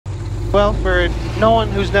Well, for no one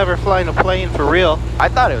who's never flying a plane for real. I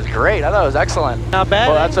thought it was great. I thought it was excellent. Not bad.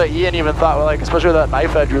 Well, that's what Ian even thought. Well, like, especially that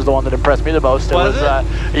knife edge was the one that impressed me the most. Was it?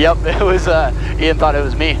 Yep, it was. Ian thought it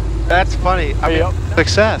was me. That's funny. I mean,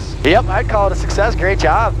 success. Yep, I'd call it a success. Great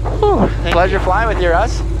job. Pleasure flying with you,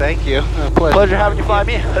 Russ. Thank you. Pleasure having you fly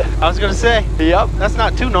me. I was gonna say. Yep. That's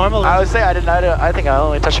not too normal. I would say I think I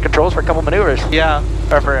only touched the controls for a couple maneuvers. Yeah.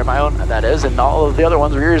 Or for my own, that is, and all of the other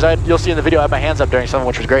ones were yours. You'll see in the video I had my hands up during some of them,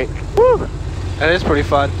 which was great. Woo! That is pretty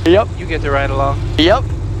fun. Yep. You get to ride along. Yep.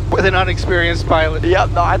 With an unexperienced pilot.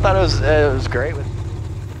 Yep. No, I thought it was great.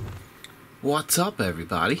 What's up,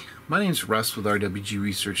 everybody? My name's Russ with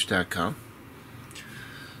RWGresearch.com.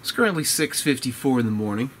 It's currently 6:54 in the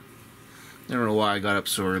morning. I don't know why I got up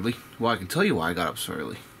so early. Well, I can tell you why I got up so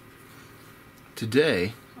early.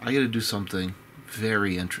 Today, I gotta do something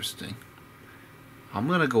very interesting. I'm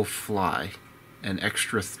gonna go fly an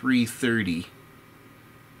extra 330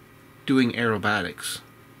 doing aerobatics.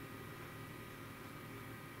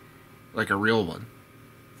 Like a real one.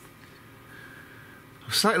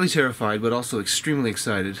 I'm slightly terrified, but also extremely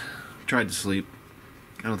excited. Tried to sleep.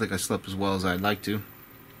 I don't think I slept as well as I'd like to.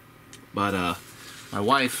 But my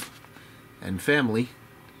wife and family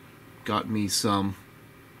got me some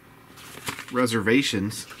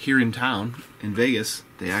reservations here in town, in Vegas.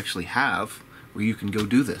 They actually have where you can go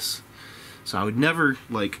do this. So I would never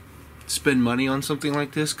like spend money on something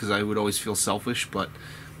like this because I would always feel selfish, but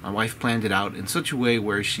my wife planned it out in such a way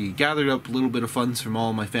where she gathered up a little bit of funds from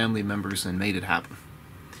all my family members and made it happen.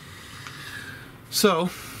 So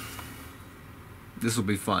this will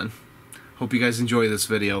be fun. Hope you guys enjoy this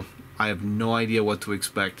video. I have no idea what to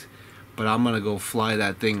expect, but I'm gonna go fly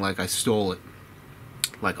that thing like I stole it,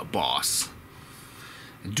 like a boss,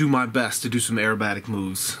 and do my best to do some aerobatic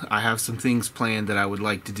moves. I have some things planned that I would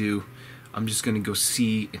like to do. I'm just gonna go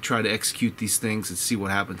see and try to execute these things and see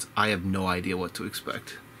what happens. I have no idea what to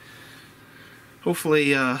expect.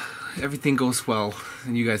 Hopefully everything goes well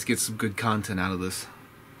and you guys get some good content out of this.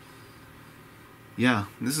 Yeah,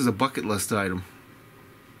 this is a bucket list item.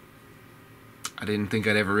 I didn't think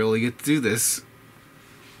I'd ever really get to do this,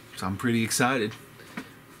 so I'm pretty excited.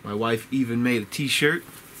 My wife even made a t-shirt.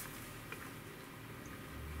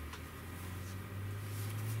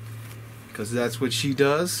 Because that's what she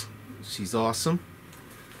does. She's awesome.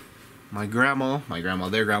 Their grandma,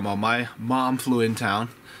 my mom flew in town,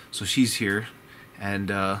 so she's here. And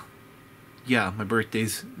yeah, my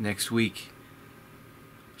birthday's next week.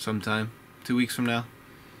 Sometime, 2 weeks from now.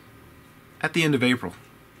 At the end of April.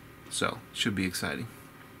 So, should be exciting.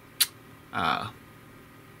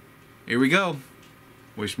 Here we go.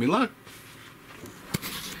 Wish me luck.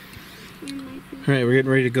 Alright, we're getting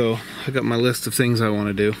ready to go. I got my list of things I want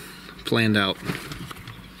to do planned out.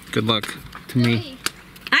 Good luck to me.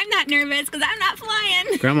 I'm not nervous because I'm not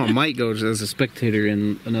flying. Grandma might go as a spectator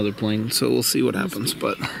in another plane, so we'll see what happens,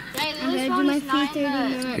 but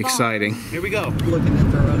exciting. Here we go.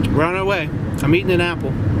 We're on our way. I'm eating an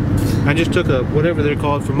apple. I just took a whatever they're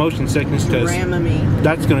called for motion sickness because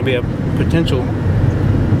that's going to be a potential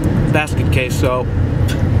basket case. So,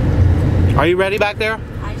 are you ready back there?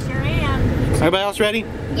 I sure am. Everybody else ready?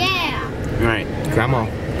 Yeah. All right, come on.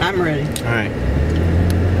 I'm ready. All right,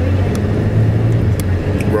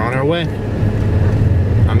 we're on our way.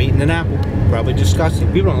 I'm eating an apple. Probably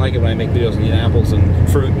disgusting. People don't like it when I make videos and eat apples and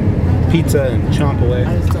fruit and pizza and chomp away.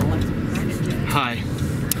 I just don't like to. Hi.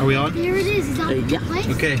 Are we on? Here it is. Is that the place?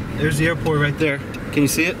 Okay, there's the airport right there. Can you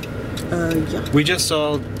see it? Yeah. We just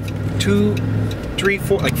saw 2, 3,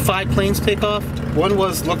 4, like 5 planes take off. One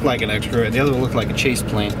looked like an extra, and the other one looked like a chase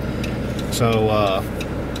plane. So,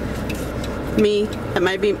 Me. That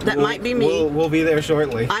might be me. We'll be there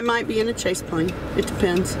shortly. I might be in a chase plane. It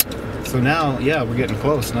depends. So now, yeah, we're getting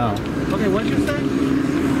close now. Okay, what did you say?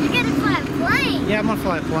 You're gonna fly a plane. Yeah, I'm gonna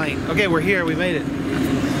fly a plane. Okay, we're here. We made it.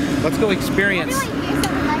 Let's go experience.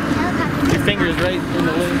 Your finger's right in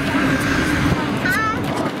the loop.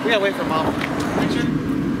 We gotta wait for Mom.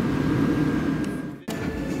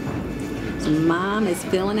 Mom is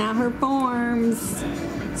filling out her forms.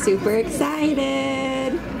 Super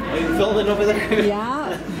excited. Are you filming over there?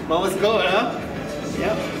 Yeah. Mama's going, huh?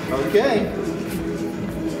 Yep. Okay.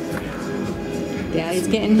 Daddy's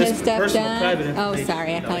getting his stuff personal, done. private Oh, information.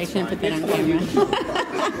 sorry. I No, probably it's shouldn't put fine. that on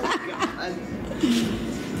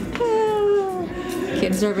camera.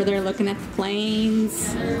 Kids are over there looking at the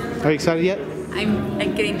planes. Are you excited yet? I'm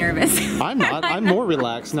getting nervous. I'm not. I'm more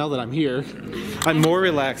relaxed now that I'm here. I'm more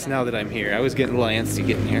relaxed now that I'm here. I was getting a little antsy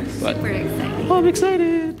getting here, but Super excited. oh, I'm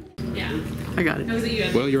excited. Yeah. I got it.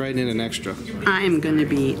 Well, you're riding in an extra. I am going to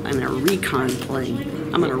be in a recon plane.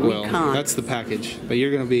 I'm going to Well, recon. that's the package, but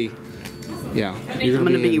you're going to be Yeah. I'm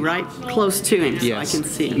going to be right close to him so I can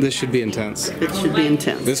see him. This should be intense. It should be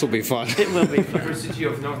intense. This will be fun. It will be fun. University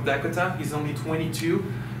of North Dakota. He's only 22,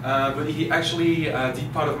 but he actually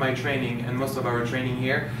did part of my training and most of our training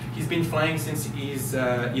here. He's been flying since he's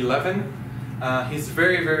 11. He's a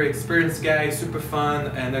very, very experienced guy, super fun,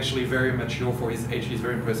 and actually very mature for his age. He's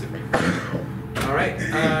very impressive. Alright,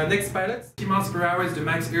 next pilot. 50 miles per hour is the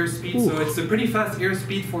max airspeed, so it's a pretty fast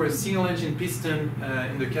airspeed for a single engine piston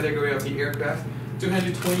in the category of the aircraft.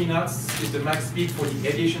 220 knots is the max speed for the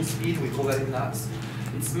aviation speed, we call that in knots.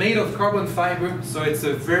 It's made of carbon fiber, so it's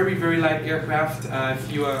a very, very light aircraft.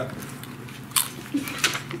 If you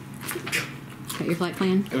Got your flight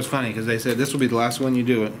plan? It was funny because they said this will be the last one you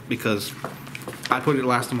do it because I put it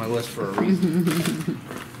last on my list for a reason.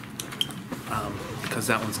 Because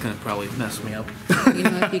that one's gonna probably mess me up. Do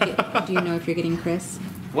you know if you're getting Chris?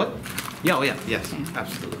 What? Yeah, oh yeah, yes, Okay.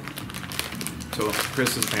 absolutely. So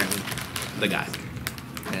Chris is apparently the guy,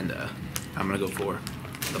 and I'm gonna go for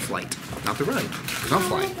the flight, not the ride. Because I'm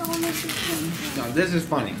flying. Now this is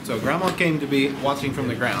funny. So Grandma came to be watching from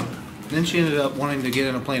the ground. Then she ended up wanting to get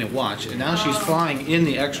in a plane and watch, and now she's flying in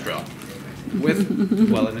the extra with,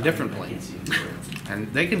 well, in a different plane. And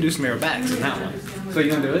they can do some aerobatics in that one. So you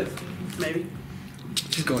gonna do it? Maybe.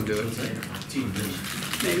 She's gonna do it.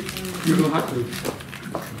 Maybe. You're gonna have to.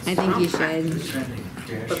 I think you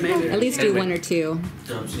should. But maybe. At least do one or two.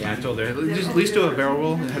 Yeah, I told her. Just at least do a barrel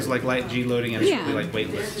roll. It has like light G loading and it should be Yeah. like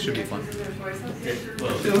weightless. It should be fun.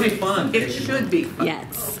 It'll be fun. It should be fun.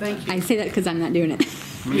 Yes. Thank you. I say that because I'm not doing it.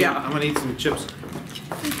 I'm gonna eat some chips.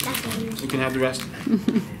 You can have the rest.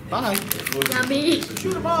 Bye. Yummy.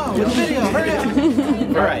 Shoot them all. With the video. Hurry up.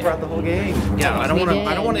 All right. Brought the whole gang. Yeah, I don't want to.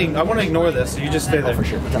 I want to ignore this. So you just stay there. For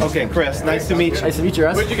sure. Okay, Chris. Nice to meet you. Nice to meet you,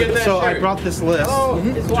 Russ. Where'd you get that So shirt? I brought this list.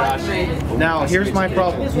 Josh. Now here's my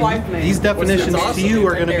problem. These definitions to you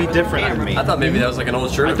are going to be different from me. I thought maybe that was like an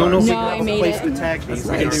old shirt. I don't know if we No, I can made place it. the tag these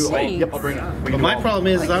We can things. do. Yep, I'll bring it. But my problem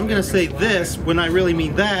is I'm going to say this when I really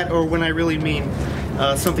mean that, or when I really mean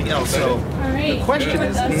something else. So the question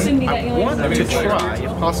is, I want to try, if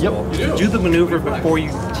possible, to do the maneuver before you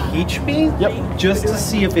teach me, just to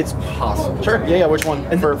see if it's possible. Sure. Yeah. Which one?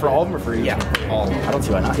 And for all of them or for each? Yeah, all of them. I don't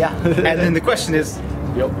see why not. Yeah. And then the question is,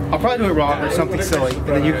 I'll probably do it wrong or something silly, and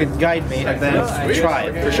then you can guide me and then try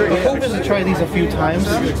it. For sure. The hope is to try these a few times.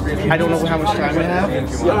 I don't know how much time I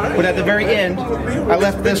have, but at the very end, I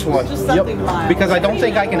left this one. Because I don't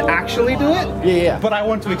think I can actually do it. Yeah. But I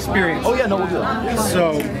want to experience. Oh yeah, no, we'll do that.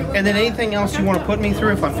 So, and then anything else you want to put me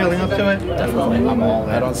through if I'm feeling up to it? Definitely. I'm all.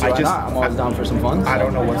 I don't see why not. I'm always down for some fun. I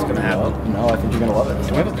don't know what's going to happen. No, I think you're gonna love it.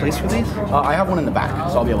 Do I have a place for these? I have one in the back,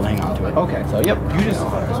 so I'll be able to hang on to it. Okay. So yep.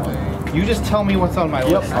 You just tell me what's on my Yep.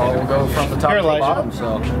 list. I'll go from the top Here, to the Elijah. bottom.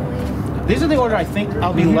 So. These are the order I think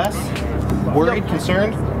I'll be less worried,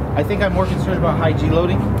 concerned. I think I'm more concerned about high G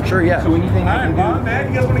loading. Sure. Yeah. So anything I can do,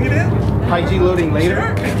 man, you guys want to get in? high G loading later,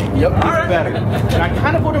 Yep. is better. And I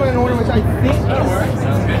kind of put them in an order which I think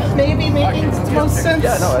is maybe making most sense.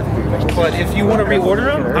 Yeah. No, I think you're making. But if you want to reorder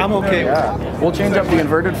them, I'm okay with Yeah. We'll change up the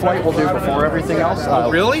inverted flight. We'll do before everything else.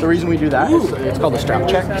 Really? The reason we do that is it's called the strap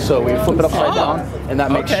check. So we flip it upside down, and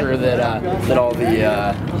that makes sure that that all the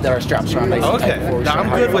that our straps are on nice and tight Okay, before we now start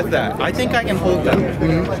I'm good hiking. with that. I think I can hold that.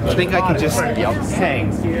 I think I can just hang.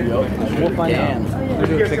 We'll find out. We'll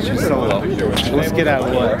do a picture solo. Let's get out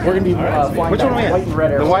of the way. We're gonna be flying Which one are we down white and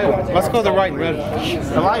red at? The air. white one. Let's go the white and red.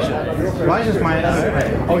 Elijah's my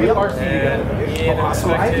Oh, you RC.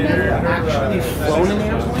 So I've never actually flown an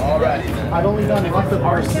airplane. I've only done lots of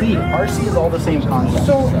RC. RC is all the same concept.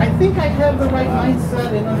 So I think I have the right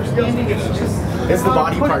mindset and understanding. It's just It's the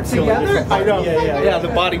body put it parts together. I know. Yeah, the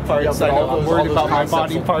body parts. Yep, I know. I'm worried about my concepts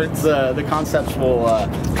body will- parts. The concepts will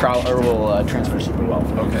transfer super well.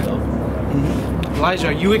 Okay. Elijah,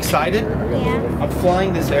 are you excited? Yeah. I'm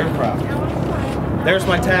flying this aircraft. There's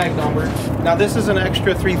my tag number. Now this is an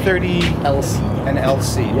extra 330 LC. and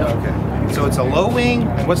LC. Yep. Okay. So it's a low wing.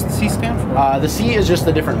 And what's the C stand for? The C is just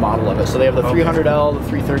a different model of it. So they have the 300L, the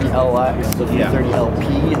 330LX, the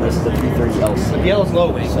 330LP, and this is the 330LC. The L is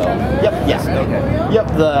low wing. So, yep, yes. Okay. Yep,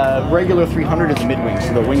 the regular 300 is mid-wing,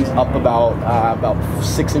 so the wing's up about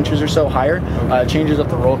 6 inches or so higher. It changes up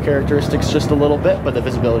the roll characteristics just a little bit, but the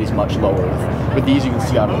visibility is much lower. With these, you can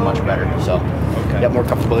see out of them much better. So, yeah, more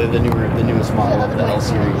comfortable. The newest model of the L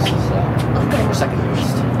series is second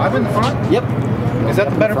newest. I'm in the front? Yep. Is that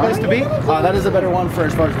the better place to be? That is a better one for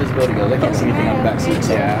as far as visibility goes. I can't see anything on the back seat.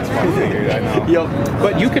 So. Yeah, that's what I figured. I know. Yep.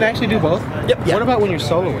 But you can actually do both? Yep. What about when you're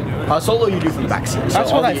soloing? Solo you do from the back seat. So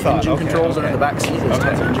That's all what I the thought. Engine Okay, controls are in the back seat. There's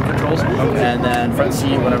tons of engine controls. And then front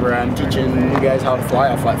seat, whenever I'm teaching you guys how to fly,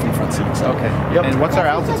 I'll fly from the front seat. So. Okay. Yep. And what's our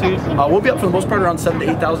altitude? We'll be up for the most part around 7,000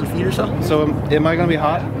 to 8,000 feet or so. So am I going to be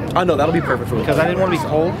hot? No, that'll be perfect for Because I didn't want to be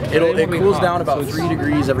cold. It cools down about 3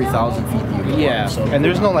 degrees every 1,000 feet. Yeah. So. And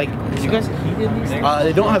there's no like, do you guys heat in these things?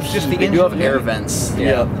 They don't have just they do have air vents.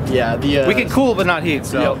 Yeah. Yeah. We get cool but not heat,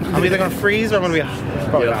 so Yep. I'm either going to freeze or I'm going to be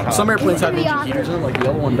probably not hot. Some airplanes have engine heaters in it, like the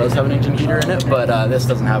yellow one does have an engine heater in it, but this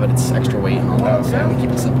doesn't have it. It's extra weight and all that, so we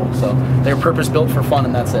keep it simple. So they're purpose built for fun,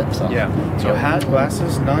 and that's it. So Yeah. So hat,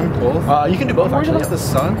 glasses, none, both? you can do both. I'm worried Actually, about the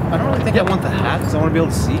sun. I don't really think I want the hat because I want to be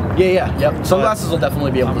able to see. Yep. Sunglasses will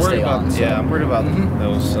definitely be able to stay on. So. Yeah, I'm worried about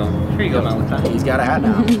those. So here you go, Valentine. He's got a hat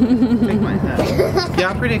now. Take my hat. Yeah,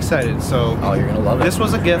 I'm pretty excited. So Oh, you're gonna love it. this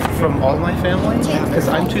was a gift from all my family because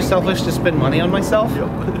I'm too selfish to spend money on myself.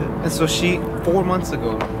 And so she 4 months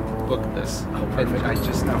ago booked this. And I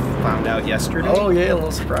just now found out yesterday. Oh yeah, a little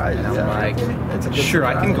surprise. And I'm Yeah. like, It's a good sure,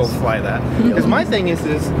 I can go surprise. fly that. Because my thing is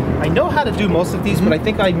I know how to do most of these, but I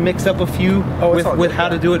think I mix up a few it's all with good, how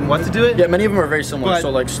to do it and what to do it. Yeah, many of them are very similar. But,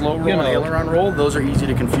 So like slow roll you and know- aileron roll, those are easy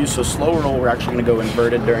to confuse. So slow roll, we're actually going to go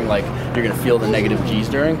inverted during like you're going to feel the negative G's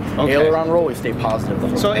during. Okay. Aileron roll, we stay positive the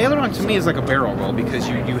whole So time. aileron to me is like a barrel roll because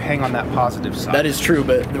you hang on that positive side. That is true,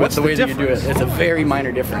 but What's what's the the way that you do it? difference? It's a very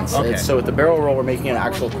minor difference. Okay. So with the barrel roll, we're making an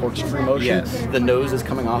actual corkscrew motion. Yes. The nose is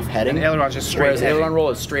coming off heading. And aileron's just straight Whereas ahead. aileron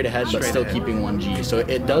roll is straight ahead, but Straight still ahead. keeping 1 G. So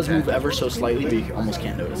it does move ever so slightly, but you almost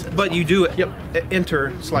can't notice it. But you do it.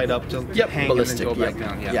 Enter, slide up to hang ballistic. and then go back Yep.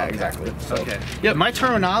 down. Yeah, okay. exactly. So, Okay. Yeah, my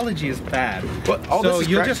terminology is bad. But all so this is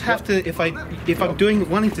you'll correct. just have to if I'm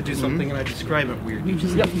wanting to do something and I describe it weird. You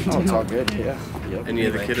just Oh, it's all good. Yeah. Yep. Any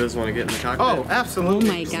of the kiddos want to get in the cockpit? Oh, Oh absolutely.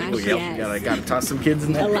 my gosh, You yes. gotta toss some kids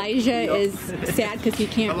in there. Elijah is sad because he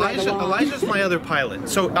can't ride along. Elijah's my other pilot.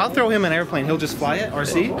 So I'll throw him an airplane. He'll just fly it,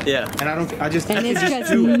 RC. Yeah. And I just And it's just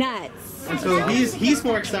just do it. nuts. And so he's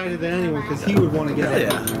more excited than anyone because he would want to get out.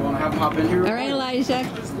 Yeah. You want to have him hop in here? All right, Elijah. And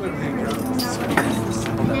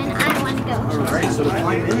then I want to go. Alright, so to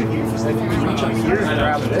climb in, you just reach up here and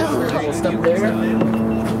grab this little step there.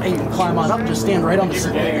 And you can climb on up, just stand right on the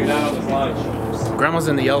seat. Grandma's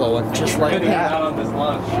in the yellow one. Just like that. I'm in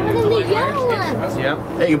the yellow one.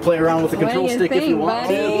 Yeah. Hey, you can play around with the What do control you stick if you think, want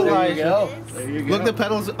to. buddy? There you go. There you go. Look, the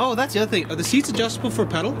pedals. Oh, that's the other thing. Are the seats adjustable for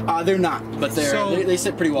pedal? They're not, but So- they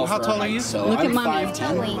sit pretty well. How for tall our are you? height, So Look I'm at mommy.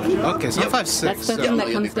 5'10". Okay, so I'm 5'6". That's the thing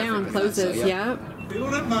that comes down, closes. Yep.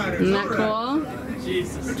 Isn't that cool?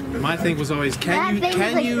 My thing was always, That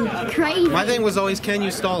thing was like crazy. My thing was always, can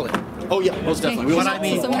you stall it? Oh yeah, most definitely. We But always I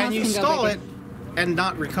mean, someone can else you can go stall back it and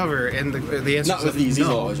not recover? And the answer Not with these. These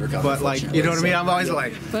will always recover, But like, you know what I mean? I'm always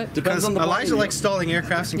like, But Depends because on the Elijah body. likes stalling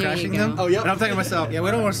aircrafts and There you crashing go. them. Oh, yep. And I'm thinking to myself, yeah,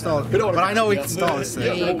 we don't want to stall it. We don't wanna But I know we crash can it, stall this Yeah,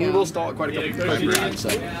 thing. There you we go. will stall it quite a couple times. So.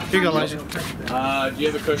 Here you go, Elijah. Do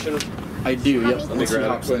you have a cushion? I do. Yep. Let me grab it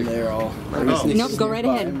hops in quick. there. I'll. Nope, go right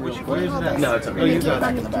ahead. Where is that? No, it's Oh, okay. you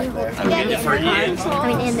got it. Yeah, get my car.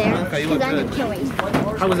 I mean, in there. Okay, you Because look I'm good. killing.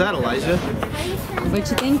 How was that, Elijah? What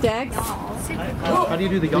you think, Dex? How do you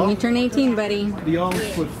do the When yaw? you turn 18, buddy. The yaw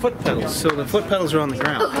with foot pedals. So the foot pedals are on the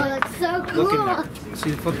ground. Oh, that's so Look in cool. there.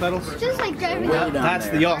 See the foot pedals? Just like driving Down That's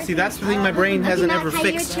the there. yaw. See, that's the thing my brain hasn't ever how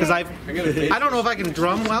you fixed because I don't know if I can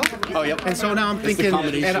drum well. Oh yep. And so now I'm the thinking,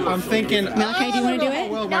 combination and I'm thinking, Malachi, do you want to do it?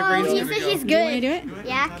 well, my No, brain's he gonna says go. he's Do you want to good. do it?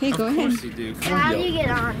 Yeah? Okay, go Of ahead. course you do. How do you get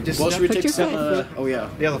on? Just Well, should we Put take your some? foot. Oh yeah.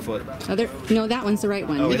 the other foot. Other, no, that one's the right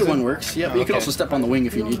one. Oh, Either one works. Yeah, but you can okay. also step on the wing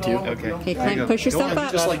if you need to. Okay. Okay, There you go. push yourself Go on.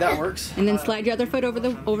 up. Just like that works. And then slide your other foot over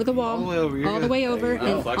the wall, All the way over, you're all the good. way over, There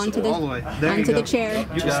you go. and onto the All the way. There you onto go. the chair.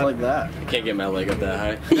 You Just got like that. I can't get my leg up that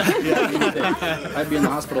high. I'd be in the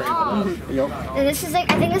hospital. Yep. And this is like,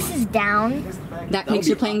 I think this is down. That makes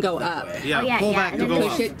your plane go up. it. Yeah, Oh, yeah, pull yeah, back and to then go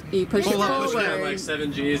Push up. it. You push it Pull up, push I'm forward. like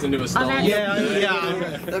 7 G's into a stall. that's-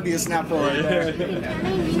 Yeah. That'd be a snap pull right there.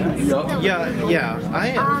 Yep. Yeah. I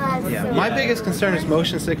am. Yeah. My biggest concern is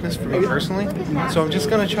motion sickness for me personally. So I'm just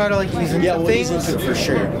gonna try to like ease into Yeah, we'll ease things into it for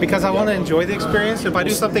sure. because I want to enjoy the experience. If I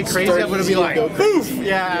do something crazy, I'm gonna be like, poof.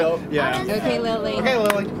 Yeah. Yeah. Okay, Lily. Okay,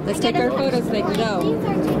 Lily. Let's take our photos so they can go.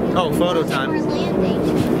 Oh, photo time. Landing.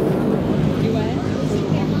 You what?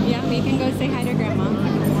 Yeah, we can go say hi to Grandma.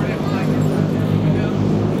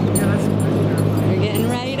 We're getting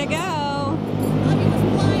ready to go.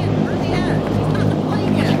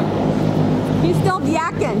 He's still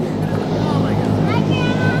yakking.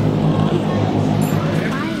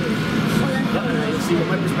 See what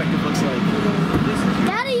my perspective looks like.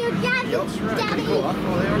 Daddy, you got it. Daddy. Oh,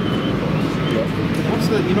 they are.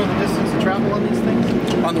 the distance to travel on these things?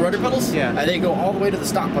 On the rudder pedals? Yeah. They go all the way to the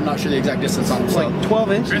stop. I'm not sure the exact distance on them. It's like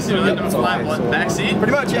 12 inches. Chris, you know, I'm flying what? Back seat?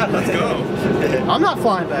 Pretty much, yeah. Let's go. I'm not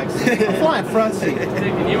flying back seat. I'm flying front seat.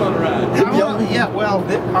 Taking you on a ride. Yeah, well,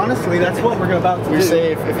 honestly, that's what we're about to do. We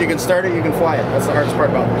say if you can start it, you can fly it. That's the hardest part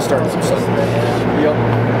about starting some stuff. Yep.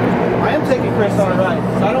 I am taking Chris on a ride,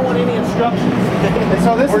 so I don't want any instructions. And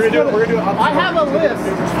so this We're is gonna do it. I have a list.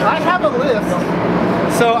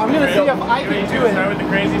 So I'm gonna see if I can do it. Start with the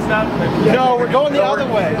crazy stuff? No, we're going the other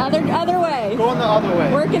way. Other way. Going the other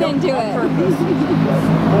way. Working into it. Should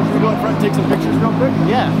we go in front and take some pictures real quick?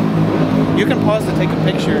 Yeah. You can pause to take a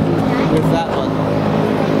picture with that one.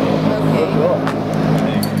 Okay.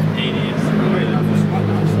 80 is really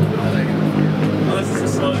unless it's a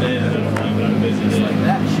slow day, I don't know, but I'm busy. Like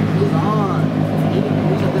that. Shoes on.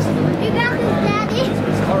 This is the You got this, Daddy.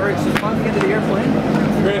 Alright, so time to get to the airplane.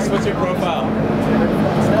 Chris, what's your profile?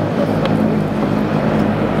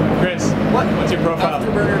 Chris, what's your profile?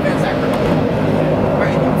 Afterburner advanced acrobat.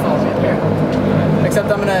 Right, you can follow me up here. Except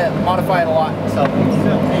I'm gonna modify it a lot, so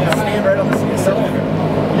stand right on the seat. So,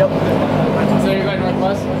 yep. So you're going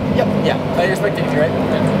Northwest? Yep, yeah. You're expecting me, right?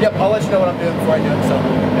 Yep, I'll let you know what I'm doing before I do it. So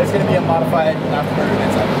it's gonna be a modified afterburner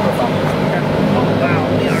advanced acrobat profile. Oh wow,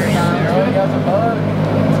 we already there. You guys are bug.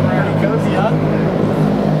 It's pretty cozy, huh?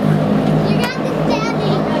 You got this,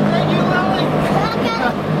 Daddy. Thank you, Lily.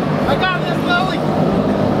 I got this, Lily.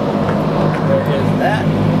 There is that.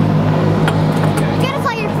 You gotta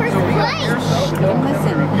fly your first plane.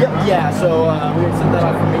 Listen. Yep, yeah, so we would send that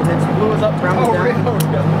off for maintenance. Blew us up, ground us down.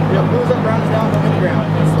 Yep, blew us up, ground us down, don't hit the ground.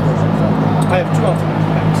 I have 2 altimeters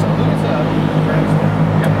back, so blew us up, ground us down.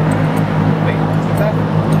 Yep. Wait, what's that?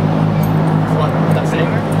 What? That's it?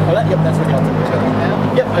 Oh, yep, that's what the altimeters go.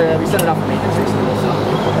 Yep, we sent it off for maintenance recently, so.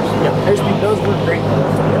 Yep, airspeed does work great though.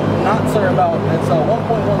 So, yep, knots are about, it's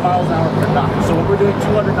 1.1 miles an hour per knot. So when we're doing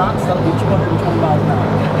 200 knots, that'll be 220 miles an hour.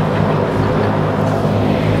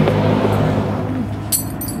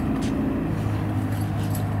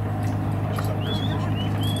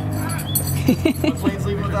 Plane's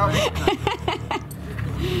leaving without me.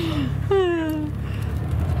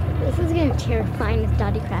 This is gonna be terrifying if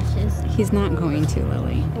Daddy crashes. He's not going to,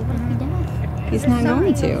 Lily. But what if he does? He's not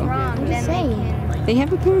going to. I'm just saying. They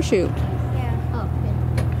have a parachute. Yeah. Oh, good.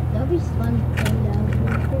 That'll be fun.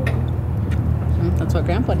 That's what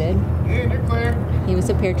Grandpa did. Hey, you're clear. He was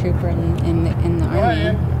a paratrooper in the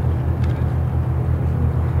army.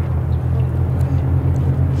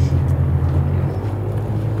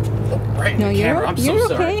 Right No, you're I'm okay. so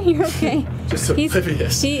sorry. You're okay. Just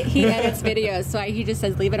oblivious. He edits videos, so he just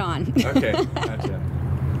says leave it on. Okay, gotcha.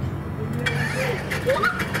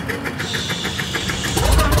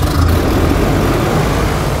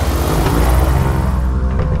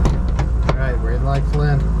 Alright, we're in like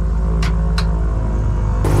Flynn.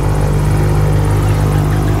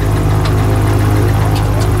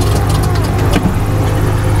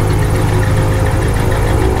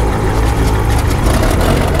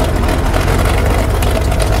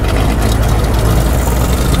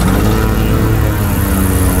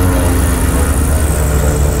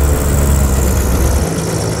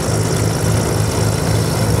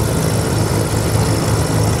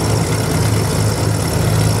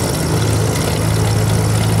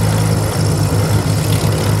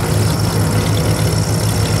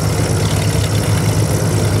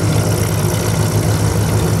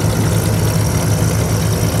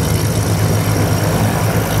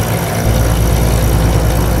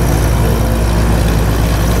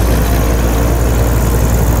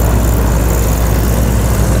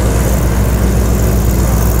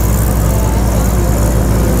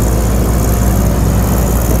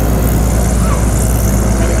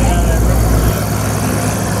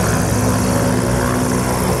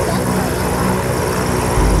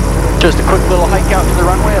 Just a quick little hike out to the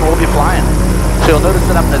runway and we'll be flying. So you'll notice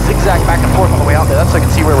that I'm going to zigzag back and forth on the way out there. That's so I can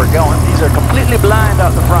see where we're going. These are completely blind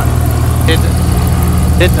out the front.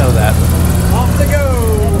 Didn't know that. Off to go!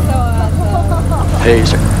 Hey,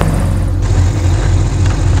 sir.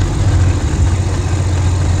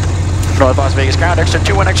 North Las Vegas ground, extra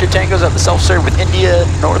 21 extra tangos at the self-serve with India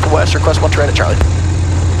Northwest. Request 1 to right at Charlie.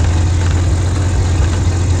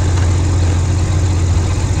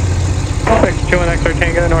 Extra 2 extra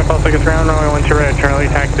tango, North Las Vegas ground, runway 1 to right at Charlie,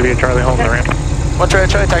 taxi via Charlie, hold on the ramp. 1 to right at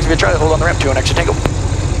Charlie, taxi via Charlie, hold on the ramp, 2 extra tango.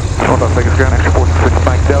 North Las Vegas ground, extra 46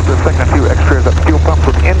 Mike Delta, second and 2 extras at the fuel pump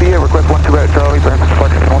with India, request 1 to right at Charlie, bearing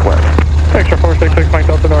deflection northwest. Extra 466 Mike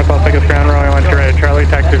Delta, North Las Vegas ground, runway 1 to right at Charlie,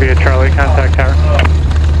 taxi via Charlie, contact tower.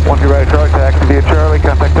 1 to right at Charlie, taxi via Charlie,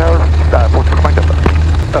 contact tower, 46 Mike Delta.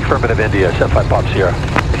 Affirmative India, 75 Pop Sierra.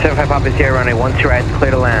 75 Papa Sierra, runway 1 to right,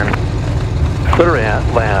 clear to land. Clear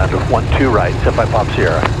land 1-2 right, 75 Pop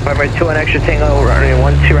Sierra. November 2 1 extra tango, runway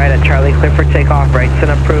 12 right at Charlie, clear for takeoff, right turn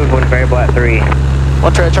approved, wind variable at 3.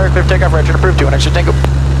 1 try at Charlie, clear for takeoff, right turn approved, 2 1 extra tango.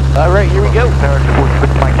 Alright, here we go.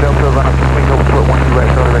 Mike Delta, run up to Swingo, 1-2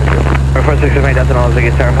 right, Charlie, ready to go. 46 Mike Delta, all the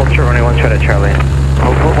guitar, hold short, runway 1 right at Charlie.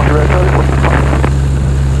 Hold short, 1-2 right, Charlie, 45.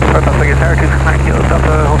 That's the guitar, 269 kilo,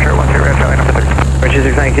 Delta, hold short, 1-2 right, Charlie, number 6.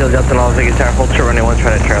 269 kilo, Delta, all the guitar, hold short, runway 1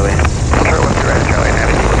 right at Charlie. Hold short, 1-2 right at Charlie,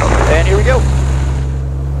 Navy kilo, Delta. And here we go.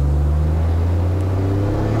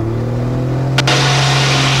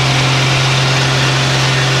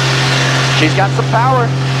 She's got some power.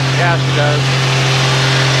 Yeah, she does.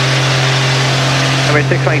 Number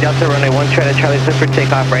 6 Mike Delta, runway 1 right at Charlie, clear for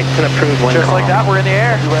takeoff, right turn approved, wind Just like that, we're in the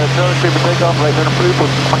air. You right at Charlie, clear for takeoff, right turn approved, 1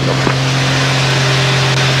 Delta.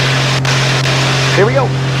 Here we go.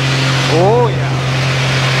 Oh, yeah.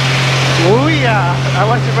 Oh, yeah. I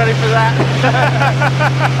wasn't ready for that.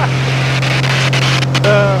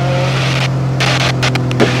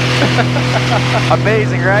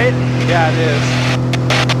 Amazing, right? Yeah, it is.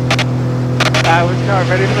 I was not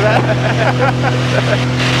ready for that.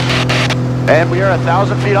 And we are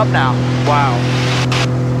 1,000 feet up now. Wow.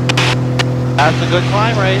 That's a good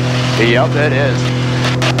climb rate. Yep, it is.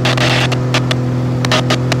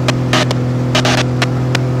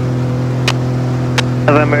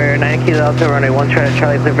 November 9 kilo Delta, runway 1 right at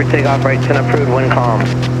Charlie, clear for takeoff, right turn approved, wind calm.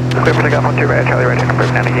 Clear for takeoff, 1-2 right at Charlie, right turn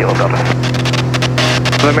approved, 90 kilo, Delta.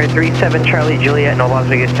 November 37 Charlie, Juliet, no Las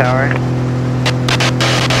Vegas Tower.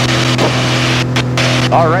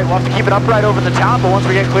 Alright, we'll have to keep it upright over the town, but once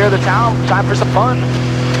we get clear of the town, time for some fun.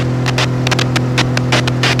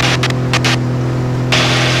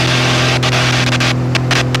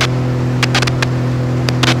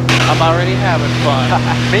 I'm already having fun.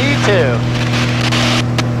 Me too.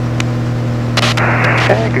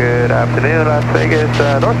 Hey, good afternoon, Las Vegas,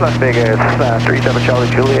 North Las Vegas, 37 Charlie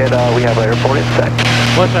Juliet, we have our airport in sight.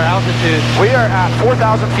 What's our altitude? We are at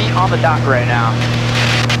 4,000 feet on the dock right now.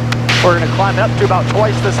 We're going to climb up to about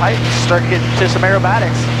twice this height and start getting to some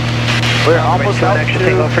aerobatics. We're almost out extra to...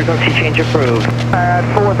 takeoff, frequency change approved. At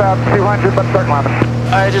 4,200, let's start climbing.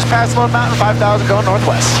 I just passed Lone Mountain, 5,000 going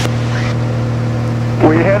northwest.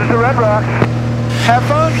 We headed to Red Rocks. Have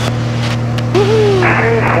fun.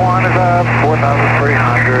 Phase 1 is up,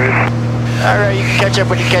 4,300. Alright, you can catch up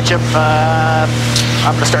when you catch up.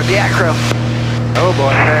 I'm going to start the acro. Oh boy.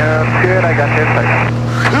 Sounds good, I got you in sight.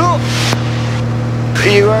 Cool.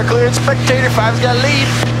 You are cleared, spectator. 5's got a lead.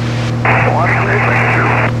 1 clear, spectator.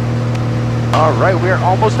 Alright, we are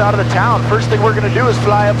almost out of the town. First thing we're going to do is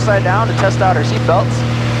fly upside down to test out our seatbelts.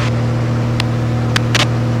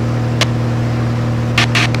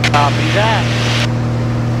 Copy that.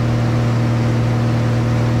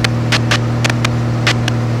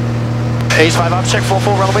 Ace 5 ops, check full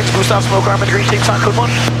run wings, boost off, smoke arm, and green tape, sign code 1.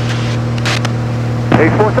 Ace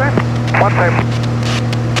 4 time, 1 time.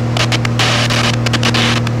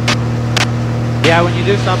 Yeah, when you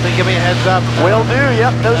do something, give me a heads up. Will do,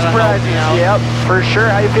 yep, no That'll surprises. help me out. Yep, for sure.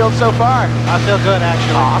 How you feeling so far? I feel good,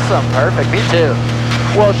 actually. Awesome, perfect, me too.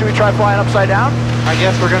 Well, should we try flying upside down? I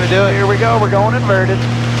guess we're gonna do it. Here we go, we're going inverted.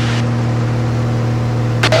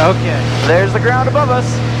 Okay. There's the ground above us.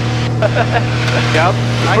 Yep.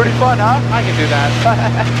 Pretty fun, huh? I can do that.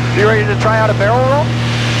 You ready to try out a barrel roll?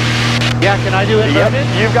 Yeah, can I do inverted?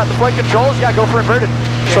 Yep. You've got the flight controls. Yeah, go for inverted.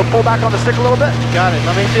 Okay. So pull back on the stick a little bit. Got it.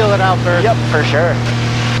 Let me feel it out first. Yep, for sure.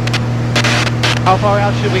 How far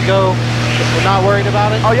out should we go? We're not worried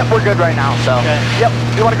about it? Oh, yep, we're good right now. So, okay. Yep,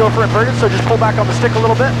 you want to go for inverted, so just pull back on the stick a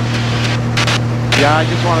little bit. Yeah, I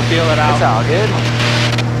just want to feel it out. It's all good.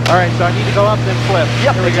 All right, so I need to go up, then flip.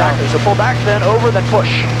 Yep, exactly. So pull back, then over, then push.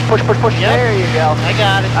 Push, push, push. Yep. There you go. I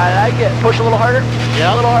got it. I like it. Push a little harder.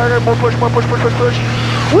 Yeah. A little harder. More push, more push, push, push, push.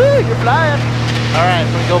 Woo, you're flying. All right,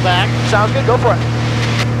 so we go back. Sounds good. Go for it.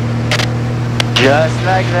 Just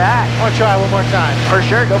like that. I want to try one more time. For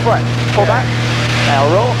sure. Go for it. Pull back. Now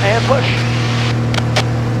roll and push.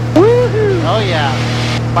 Woohoo! Oh, yeah.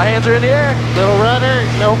 My hands are in the air. Little rudder,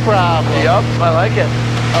 no problem. Yup, I like it.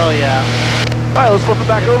 Oh, yeah. All right, let's flip it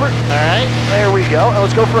back over. All right. There we go. And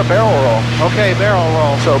let's go for a barrel roll. Okay, barrel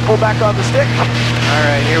roll. So pull back on the stick. All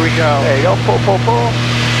right, here we go. There you go. Pull, pull, pull.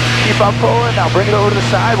 Keep on pulling. Now bring it over to the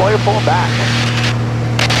side while you're pulling back.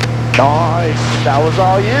 Nice. That was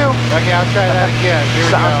all you. Okay, I'll try that again. Here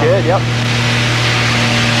we Sounds go. good. Yep.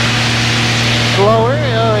 Slower.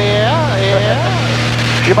 Oh, yeah, yeah.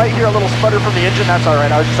 You might hear a little sputter from the engine. That's all right.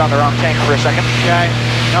 I was just on the wrong tank for a second. Okay.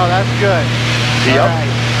 No, that's good. Yep. All right.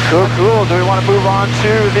 Cool, cool. Do we want to move on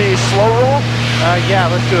to the slow roll?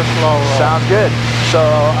 Yeah, let's do a slow roll. Sounds good. So,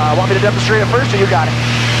 want me to demonstrate it first, or you got it?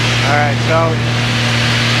 All right, so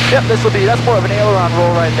Yep, that's more of an aileron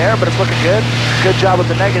roll right there, but it's looking good. Good job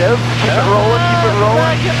with the negative. Keep it rolling, keep it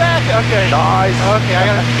rolling. Get back. Okay. Nice. Okay, I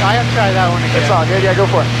gotta try that one again. It's all good, yeah, go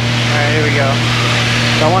for it. All right, here we go.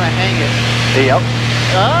 So I want to hang it. Yep.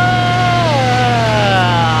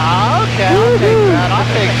 Okay,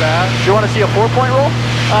 I'll take that. Do you want to see a 4-point roll?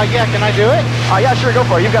 Yeah, can I do it? Yeah, sure, go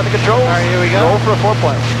for it. You've got the controls. All right, here we go. Roll for a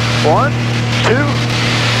 4-point. 1, 2,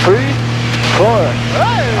 3, 4.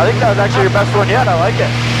 I think that was actually your best one yet. I like it.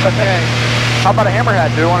 Okay. How about a hammerhead?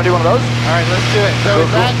 Do you want to do one of those? All right, let's do it. So is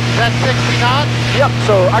that 60 knots? Yep.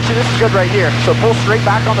 So actually, this is good right here. So pull straight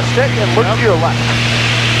back on the stick and look to your left.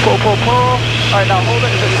 Pull, pull, pull. All right, now hold it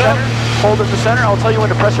in the center. Hold it in the center. I'll tell you when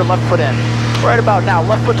to press your left foot in. Right about now.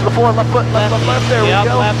 Left foot to the floor. Left foot. Left, left, left. There we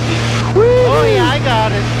go. Lefty. Woo! Oh yeah, I got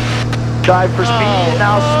it. Dive for speed.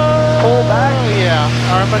 Now pull back. Oh yeah.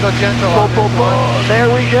 All right, I'm gonna go gentle. Pull, pull, pull. There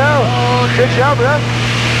we go. Good job, man.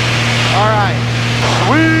 All right.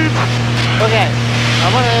 Sweet. Okay.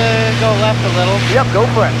 I'm gonna go left a little. Yep, go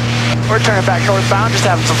for it. We're turning back northbound, just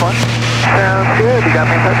having some fun. Sounds good. You got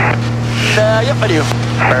me in touch? Yep, I do.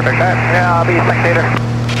 Perfect. Yeah, I'll be a spectator.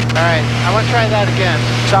 All right, I'm gonna try that again.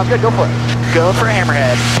 Sounds good. Go for it. Go for a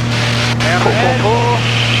hammerhead. Hammerhead. Pull.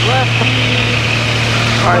 Lefty.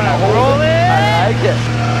 All right, now hold it. I like it.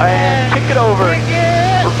 And kick it over. Kick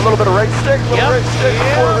it. A little bit of right stick, right stick,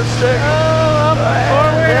 forward stick. Oh,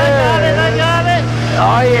 forward. I got it.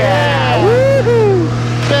 Oh yeah. Woohoo.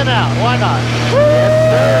 Spin out. Why not? Yes,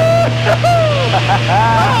 sir.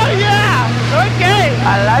 Oh yeah. Okay.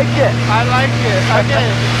 I like it. Okay.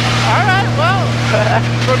 All right. Well,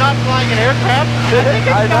 we're not flying an aircraft. I think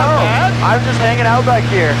it's I know. not bad. I'm just hanging out back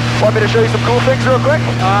here. Want me to show you some cool things real quick?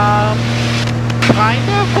 Kind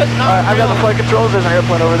of, but not. All right, I've got the flight controls. There's an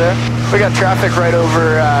airplane over there. We got traffic right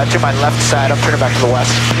over to my left side. I'm turning back to the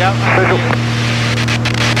west. Yep.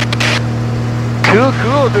 Cool,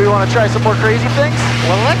 cool. Do we want to try some more crazy things?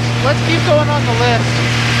 Well, let's keep going on the list.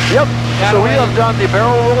 Yep. So we have done the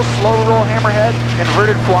barrel roll, slow roll, hammerhead,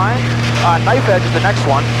 inverted flying. Knife edge is the next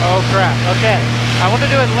one. Oh crap. Okay. I want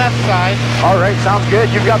to do it left side. All right, sounds good.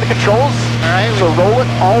 You've got the controls. All right. So roll it,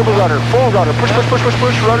 all the rudder, full rudder. Push, push, push, push,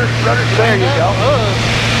 push, rudder, rudder. There you go.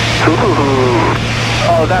 Ooh.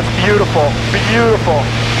 Oh, that's beautiful. Beautiful.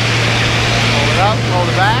 Hold it up, hold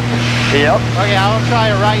it back. Yep. Okay, I'll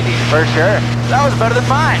try a righty. For sure. That was better than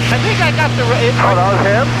mine. I think I got the right. Oh, that was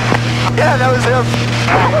him? Yeah, that was him.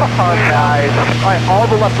 Oh, nice. All right, all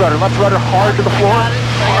the left rudder hard to the floor.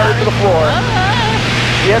 Hard to the floor.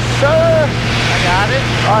 Yes, sir. I got it.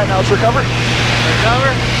 All right, now let's recover.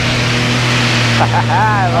 Recover.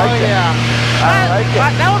 I like it. Yeah. I like it.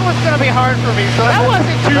 That one was going to be hard for me, so that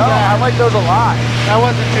wasn't too bad. I like those a lot. That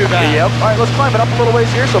wasn't too bad. Yep. All right, let's climb it up a little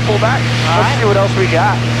ways here, so pull back. Let's see what else we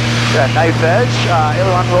got. Knife edge,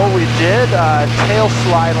 aileron roll we did. Tail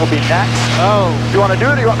slide will be next. Oh. Do you want to do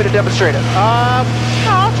it or you want me to demonstrate it? No,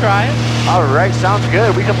 I'll try it. All right, sounds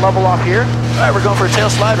good. We can level off here. All right, we're going for a tail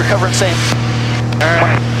slide, recovering same. All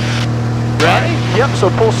right. Ready? Yep, so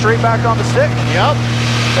pull straight back on the stick. Yep.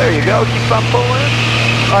 There you go, keep on pulling.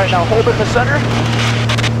 All right, now hold it in the center.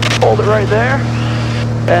 Hold it right there.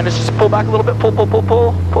 And it's just pull back a little bit, pull, pull, pull,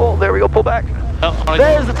 pull, pull. There we go, pull back. Oh,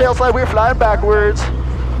 there's the tail slide, we're flying backwards.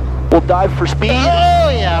 We'll dive for speed. Oh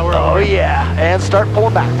yeah, we're Oh yeah, and start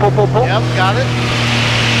pulling back. Pull, pull, pull. Yep, got it.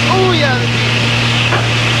 Oh yeah.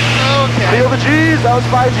 Okay. Feel the G's, that was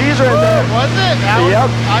 5 G's right there. Was it? Yep.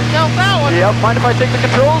 I felt that one. Yep, mind if I take the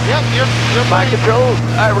controls? Yep, you're my fine. controls.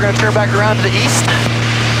 All right, we're gonna turn back around to the east.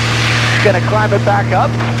 Gonna climb it back up,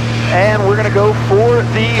 and we're gonna go for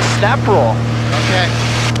the snap roll. Okay.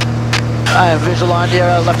 I have visual on you,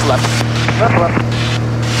 left to left. Left to left.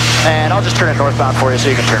 And I'll just turn it northbound for you so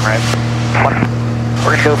you can turn right.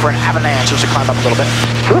 We're gonna go for an avalanche, just to climb up a little bit.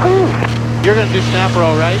 Woohoo! You're gonna do snap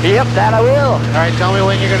roll, right? Yep, that I will. All right, tell me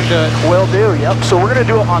when you're gonna do it. Will do, yep. So we're gonna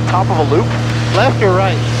do it on top of a loop. Left or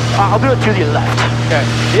right? I'll do it to the left. Okay.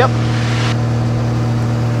 Yep.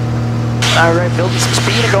 All right, building some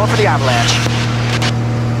speed and going for the avalanche.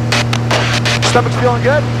 Stomach's feeling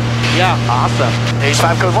good? Yeah. Awesome. Ace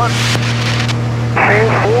 5 code 1.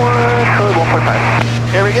 Ace 4 code 1.5.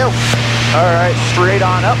 Here we go. All right, straight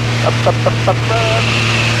on up. Up, up, up, up, up.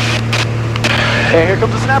 And here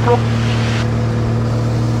comes the snap roll.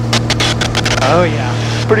 Oh yeah.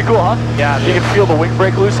 Pretty cool, huh? Yeah. You can feel the wing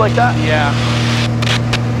break loose like that? Yeah.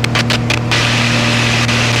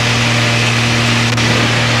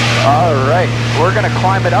 All right, we're gonna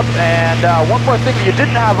climb it up, and one more thing that you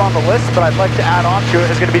didn't have on the list, but I'd like to add on to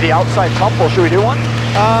it, is gonna be the outside tumble. Should we do one?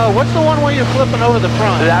 What's the one where you're flipping over the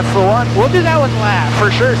front? That's the one. We'll do that one last.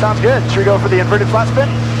 For sure, sounds good. Should we go for the inverted flat spin?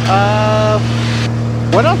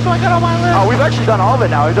 What else do I got on my list? Oh, we've actually done all of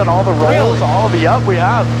it now. We've done all the rolls, Really? all of the we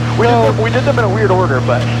have. We did them in a weird order,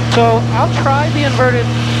 but. So I'll try the inverted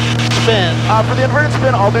spin. For the inverted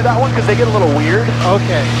spin, I'll do that one because they get a little weird.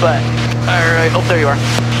 Okay. But, alright, oh, there you are.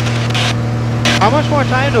 How much more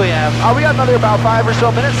time do we have? We got another about 5 or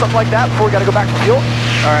so minutes, something like that, before we got to go back to fuel.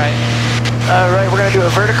 Alright. Alright, we're going to do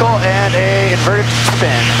a vertical and a inverted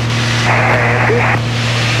spin. And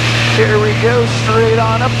here we go, straight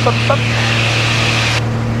on up, up, up.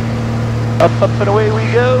 Up, up, and away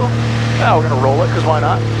we go. Now we're going to roll it, because why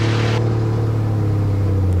not?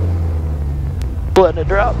 Letting it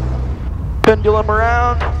drop. Pendulum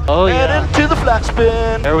around. Oh, and yeah. into the flat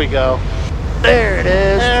spin. There we go. There it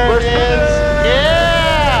is. There it is.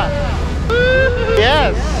 Yeah!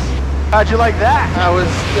 Yes! How'd you like that? I was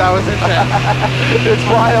intense. It's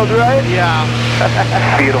wild, right? Yeah.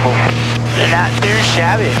 Beautiful. Not too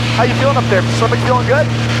shabby. How you feeling up there? Stomach feeling good?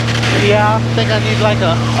 Yeah, I think I need like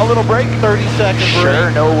a little break? 30-second break. Sure,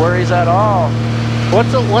 no worries at all.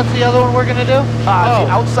 What's the other one we're gonna do? The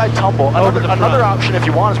outside tumble. Another option if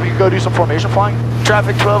you want is we could go do some formation flying.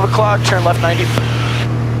 Traffic 12 o'clock, turn left 90.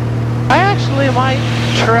 I actually might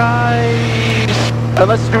try.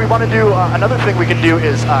 Do we want to do another thing we can do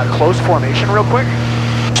is close formation real quick.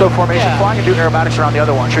 So formation flying and do aerobatics around the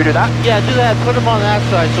other one. Should we do that? Yeah, do that. Put them on that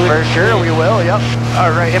side. So For sure, we will. Yep. All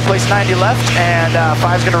right, in place 90 left, and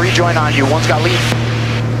 5's gonna rejoin on you. 1's got lead.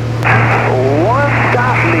 1's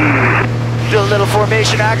got lead. Do a little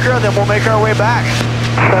formation acro, then we'll make our way back.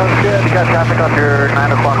 Sounds good. You got traffic on your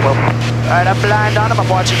 9 o'clock level. All right, I'm blind on him. I'm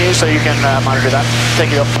watching you, so you can monitor that.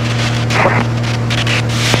 Thank you.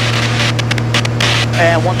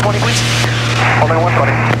 And 120, please. Only 120.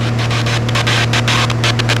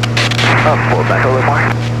 Pull it back a little more.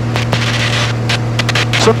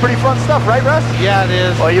 Some pretty fun stuff, right, Russ? Yeah, it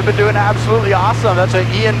is. Well, you've been doing absolutely awesome. That's what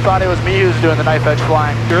Ian thought it was me who was doing the knife edge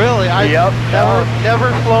flying. Really? Yep.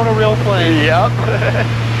 Never flown a real plane. Yep.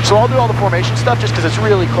 So I'll do all the formation stuff just because it's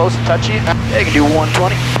really close and touchy. You can do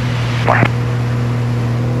 120.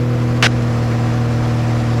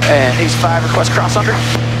 And Ace 5 request cross under.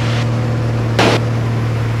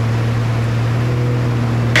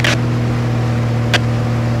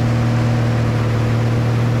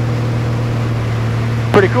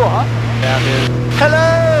 Pretty cool, huh? Yeah, dude.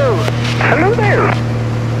 Hello! Hello there!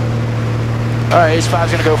 Alright, Ace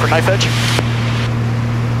 5's gonna go for knife edge.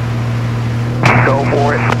 Go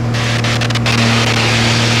for it.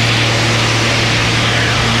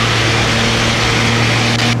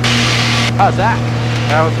 How's that?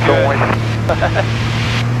 That was good.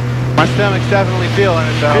 My stomach's definitely feeling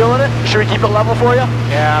it, though. Feeling it? Should we keep it level for you?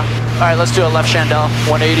 Yeah. Alright, let's do a left chandelle.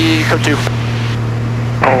 180, code 2.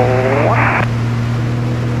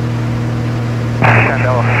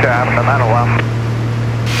 Chandelle shaft, I'm out of left.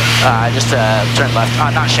 Just turn left.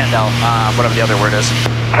 Not chandelle, whatever the other word is.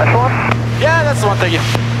 That's the one? Yeah, that's the one, thank you.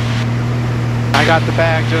 I got the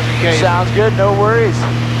bag just in case. Sounds good, no worries.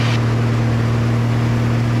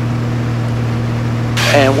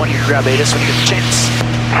 And one, you can grab ATIS when you get the chance.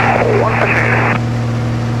 150.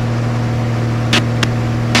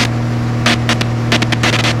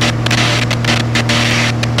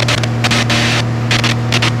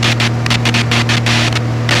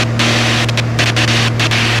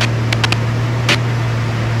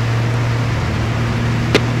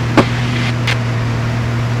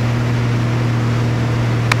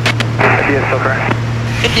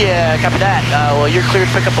 India, copy that. Well, you're cleared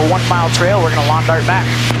to pick up a 1 mile trail. We're going to lawn dart back.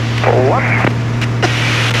 What?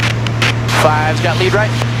 5's got lead right.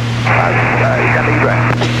 5's got lead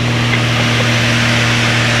right.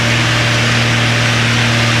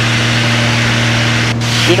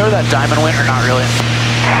 Do you know where that diamond went or not really?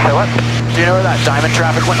 Say what? Do you know where that diamond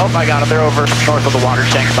traffic went? Oh, I got it. They're over north of the water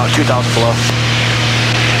tank, about 2,000 below.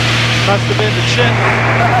 Must have been the shit.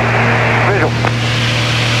 Visual.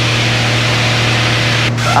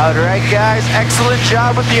 Alright guys, excellent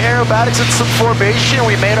job with the aerobatics and some formation.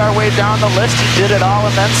 We made our way down the list. You did it all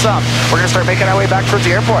and then some. We're going to start making our way back towards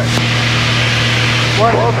the airport.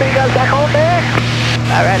 We'll see you guys back home there.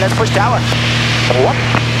 Alright, let's push tower. What?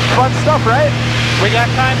 Fun stuff, right? We got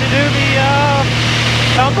time to do the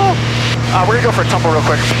tumble? We're going to go for a tumble real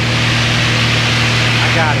quick. I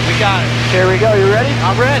got it, we got it. Here we go, you ready?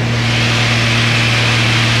 I'm ready.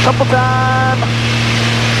 Tumble time.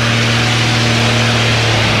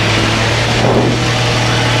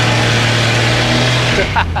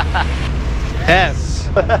 Yes.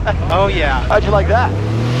 Oh yeah. How'd you like that?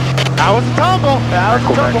 That was a tumble. That was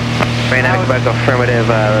a tumble. Right now, back affirmative.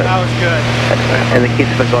 That was good. And the keys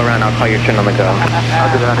if it go around, I'll call your turn on the go. I'll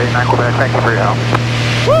do that, 89 Quebec. Thank you for your help.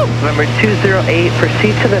 Woo! November 208,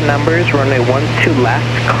 proceed to the numbers, runway 12 left,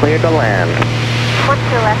 clear to land. 12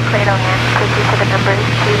 left, clear to land, proceed to the numbers,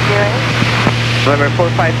 208. November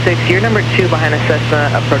 456, you're number 2 behind a Cessna,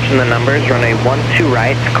 approaching the numbers, runway 12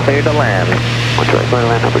 right, clear to land. 12 right, clear to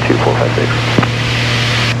land, number 2456.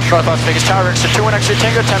 North Las Vegas Tower, exit 21 exit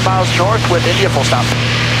Tango, 10 miles north with India full stop.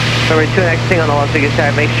 Number 2 exiting on the Las Vegas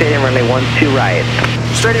Tower, make straight in, runway 12 right.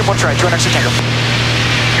 Straight in, 1 right, 21 exit Tango.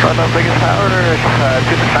 North Las Vegas Tower,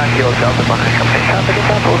 269 kilos Delta behind company traffic,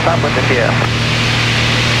 full stop with India.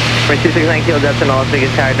 Number 269 kilo Delta Las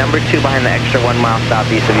Vegas Tower, number 2 behind the extra 1 mile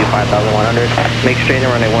southeast of you, 5,100. Make straight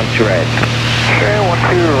in, runway 12 right. Straight in,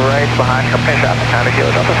 12 right behind company traffic, 90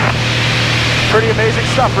 kilos Delta. Pretty amazing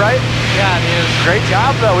stuff, right? Yeah, it is. Great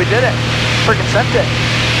job, though. We did it. Freaking sent it.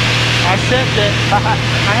 I sent it.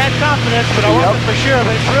 I had confidence, but I wasn't for sure.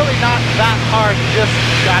 But it's really not that hard. You just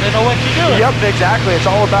gotta know what you're doing. Yep, exactly. It's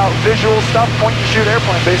all about visual stuff, point and shoot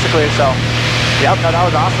airplane, basically. So, yep, no, that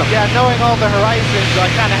was awesome. Yeah, knowing all the horizons, I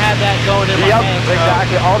kind of had that going in my head. Yep,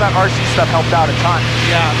 exactly. All that RC stuff helped out a ton.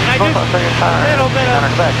 Yeah, and I did a little bit of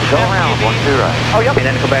go around, 12 right. Oh, yep. And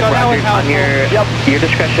then go back on your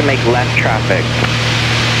discretion, make left traffic.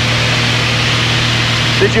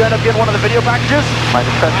 Did you end up getting one of the video packages? My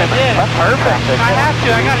discretion. I did. That's perfect. I have to.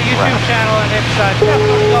 I got a YouTube channel, and it's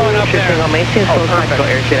definitely going up there. Maintain slow tactical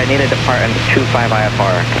airspeed. I need to depart into 25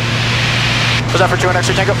 IFR. Was that for 2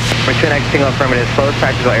 extra Tango? For 2 single affirmative, slowest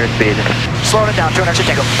practical airspeed. Slowing it down, 2 extra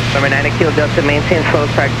Tango. Number 90 kilo Delta, maintain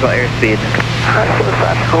slowest practical airspeed. 90 kilos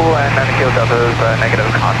practical and 90 kilos Delta is negative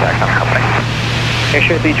contact on company.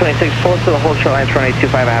 Airshow 326, pull to the whole short line, runway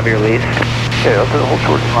 25, I have your release. Okay, up to the whole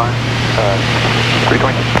short line.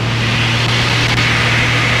 320.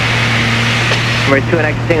 Number 2 and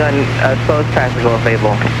exiting on slowest practical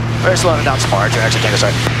available. We're slowing it down some more, 2 extra Tango,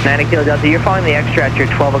 sorry. 90 kilo Delta, you're following the extra at your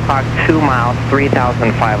 12 o'clock, 2 miles,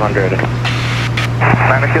 3,500.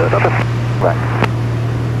 90 kilos Delta. Right.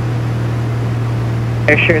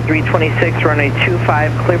 Airshare 326, runway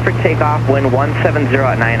 25, clear for takeoff, wind 170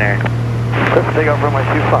 at 9er. Clear for takeoff, runway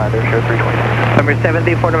 25, Airshare 326. Number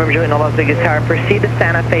 734, November Juliet, Las Vegas Tower, proceed to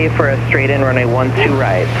Santa Fe for a straight in, runway 12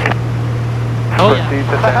 right. Oh, yeah. Proceed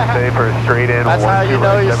to Santa Fe for a straight in. That's how you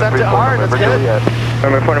know you sent it hard, that's good.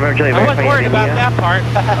 Number 4, November Juliet, I wasn't worried about that part.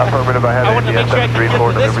 Affirmative, I I wanted to make sure I could get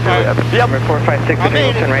to this part. Yep. Number 456,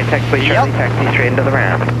 turn right, taxi, Charlie, taxi straight into the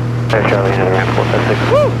ramp. There, Charlie, into the ramp, 456.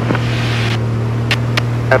 Woo!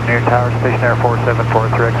 Up near Tower, stationary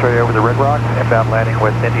 4743 X-ray over the Red Rock, inbound landing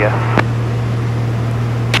with India.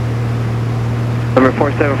 Number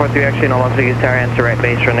 4743, actually in Las Vegas Tower, answer right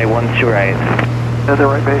base, runway 12 right. No, the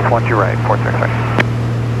right base, 12 right, 46 right.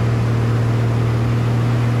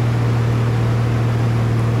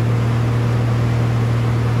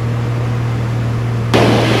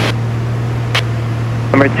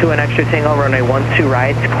 Number 2 and extra Tango, runway 12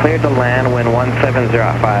 right, cleared to land, wind 170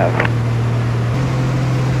 at 5.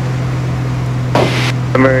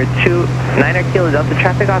 Number 2, 9er kilo Delta,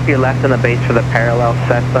 traffic off your left on the base for the parallel,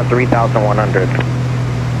 Cessna 3,100.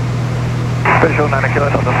 Visual 9er kilo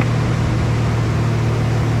Delta.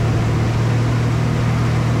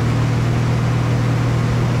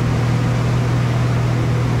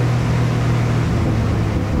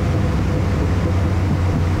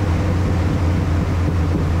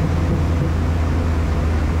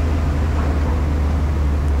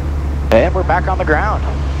 And we're back on the ground.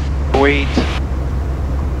 Sweet.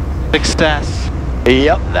 Success.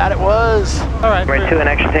 Yep, that it was. All right. Number 2 and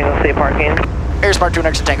extra Tango, stay parking. Air Smart 2 and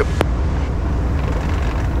extra Tango.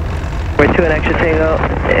 Number 2 and extra Tango,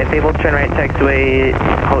 if able, turn right, taxiway,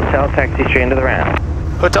 hotel, taxi straight into the ramp.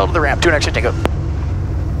 Hotel to the ramp, 2 and extra Tango.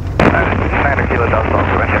 9er kilo Delta,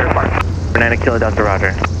 also at Air Smart. 9 kilo Delta,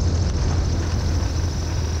 roger.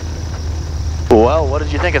 Well, what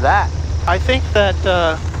did you think of that? I think that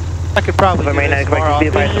I could probably do this more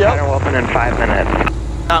often. Pattern will open in 5 minutes.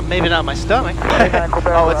 Maybe not my stomach.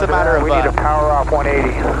 Oh, it's a matter of... we need to power off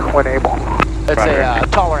 180 when able. It's a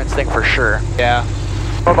tolerance thing for sure. Yeah.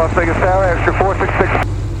 Las Vegas Tower, extra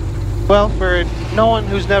 466. Well, for no one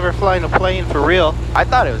who's never flying a plane for real. I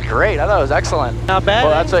thought it was great. I thought it was excellent. Not bad.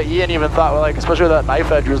 Well, that's what Ian even thought, like, especially with that knife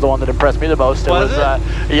edge was the one that impressed me the most. Was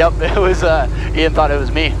it? Yep, it was, Ian thought it was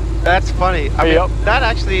me. That's funny. I mean, that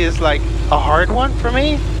actually is like a hard one for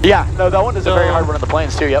me. Yeah, no, that one is a very hard one in the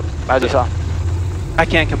planes too, yep, as you saw. I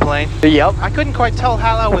can't complain. Yep. I couldn't quite tell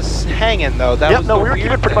how I was hanging though. That was no, we were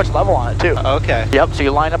keeping pretty much level on it too. Okay. Yep, so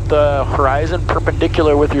you line up the horizon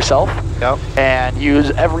perpendicular with yourself. Yep. And use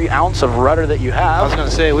every ounce of rudder that you have. I was going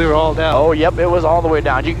to say, we were all down. Oh, yep, it was all the way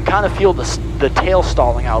down. You can kind of feel the tail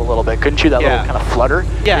stalling out a little bit, couldn't you? That little kind of flutter.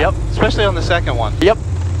 Yeah, yep. Especially on the second one. Yep.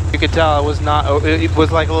 You could tell it was not. It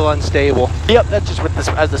was like a little unstable. Yep, that's just with this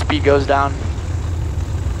as the speed goes down.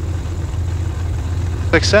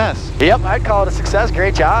 Success. Yep, I'd call it a success.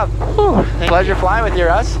 Great job. Whew, pleasure flying with you,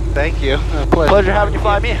 Russ. Thank you. Pleasure having you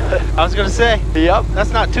fly me. I was gonna say. Yep.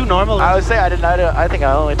 That's not too normal. I would say I think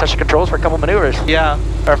I only touched the controls for a couple maneuvers. Yeah.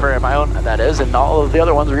 Or for my own, that is, and all of the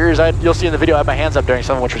other ones were yours. You'll see in the video I had my hands up during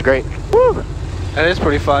some, which was great. Woo. That is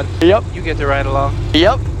pretty fun. Yep. You get to ride along.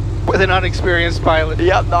 Yep. With an unexperienced pilot.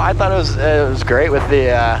 Yep. No, I thought it was great with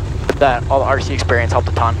the all the RC experience helped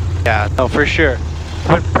a ton. Yeah. No, for sure.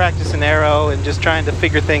 With practicing aero and just trying to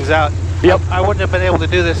figure things out. Yep. I wouldn't have been able to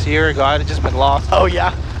do this a year ago. I'd have just been lost. Oh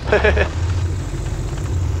yeah.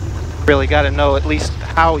 Really got to know at least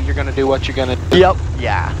how you're going to do what you're going to do. Yep.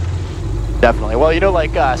 Yeah. Definitely. Well, you know,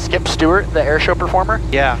 like Skip Stewart, the air show performer.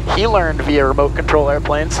 Yeah. He learned via remote control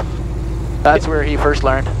airplanes. That's where he first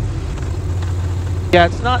learned. Yeah,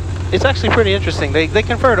 it's actually pretty interesting. They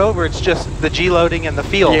convert over, it's just the G loading and the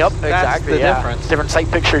field. Yep, That's exactly. the Yeah. difference. Different sight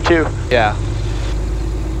picture too. Yeah.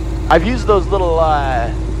 I've used those little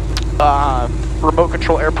remote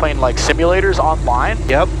control airplane like simulators online.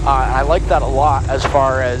 Yep. I like that a lot as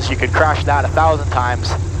far as you could crash that 1,000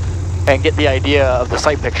 times and get the idea of the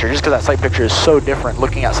sight picture, just because that sight picture is so different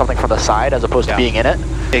looking at something from the side as opposed to being in it.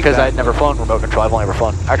 Because I'd never flown remote control, I've only ever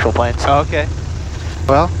flown actual planes. Oh, okay.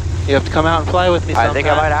 Well, you have to come out and fly with me sometime. I think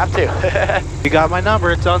I might have to. You got my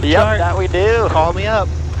number, it's on the chart. Yep, that we do. Call me up.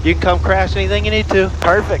 You can come crash anything you need to.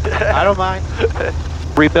 Perfect. I don't mind.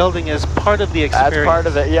 Rebuilding is part of the experience. That's part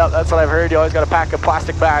of it. Yep, that's what I've heard. You always got to pack a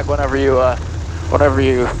plastic bag whenever you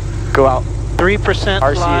go out.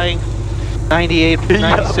 3% flying, 98,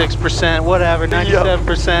 96%, whatever,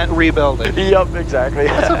 97% rebuilding. Yep, exactly.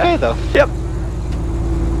 That's okay though. Yep. You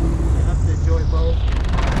have to enjoy both.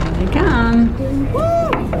 Here they come.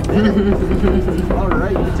 All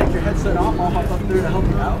right, you can take your headset off. I'll hop up there to help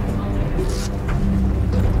you out.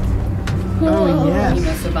 Oh yes. He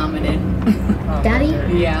must have vomited. Daddy?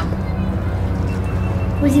 Yeah.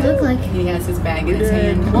 What does he look like? He has his bag in his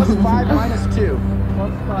hand. +5 -2.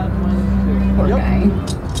 +5 -2. Poor guy.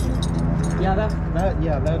 Yeah,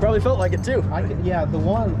 that Probably felt like it too. yeah, the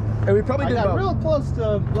one. And we probably I did got about real close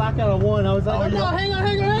to blackout on one. I was like, oh, no, hang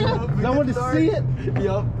on. I wanted to see it.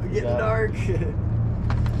 Yep, getting dark.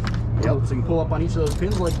 Yep, so you can pull up on each of those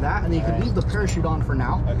pins like that, and then you can leave the parachute on for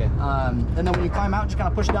now. Okay. And then when you climb out, just kind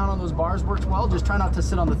of push down on those bars. Works well. Just try not to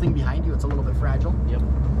sit on the thing behind you. It's a little bit fragile. Yep.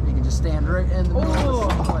 You can just stand right in the middle of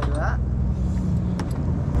the seat like that.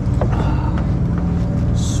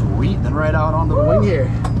 Sweet. Then right out onto the wing here.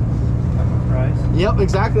 Yep,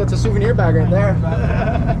 exactly. That's a souvenir bag right there.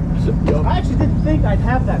 Yep. I actually didn't think I'd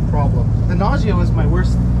have that problem. The nausea was my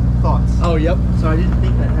worst thoughts. Oh, yep. So I didn't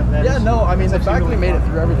think I'd have that. Yeah, issue. no, I mean, the It's fact actually we made really it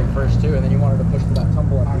through everything first, too, and then you wanted to push for that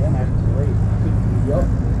tumble at the end, that's great. Yep.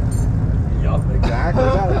 Yep, exactly.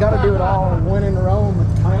 Gotta do it all and win in Rome.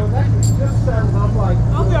 I was actually just started, I'm like,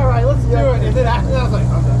 I'll be alright, let's do it. And then after that, I was like,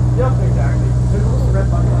 okay. Yep, exactly. There's a little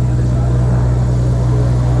red button on the other side.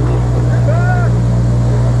 You're back!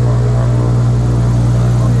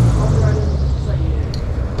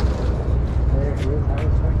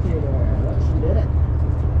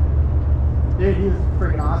 Dude, he was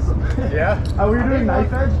freaking awesome. Yeah? We were doing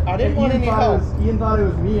knife edge. I didn't want any help. Ian thought it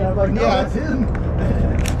was me. I was like, no, that's him.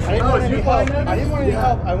 I didn't want any help. I didn't want any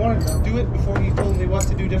help. I wanted to do it before you told me what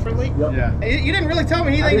to do differently. Yep. Yeah. You didn't really tell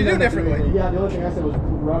me anything to do differently. Yeah, the only thing I said was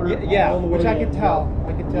rudder. Yeah, all the way which I in. could tell.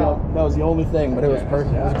 I could tell. Yep, that was the only thing, but it was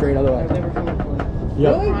perfect. It was great otherwise. I've never done it before.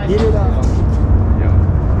 Yep. Really? He did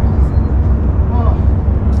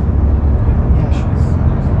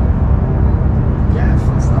Yeah, it's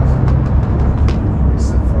fun stuff.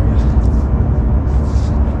 Reset for you.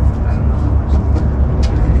 I don't know.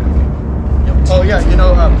 Oh yeah, you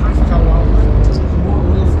know, how long more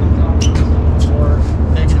wheels comes off, more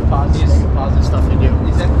negative positive stuff they do.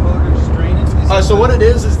 Is that motor straining? So what it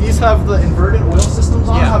is these have the inverted oil systems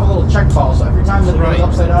on. Have a little check valve. So every time that it goes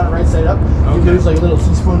upside down and right side up, you lose like a little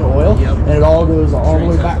teaspoon of oil, and it all goes all the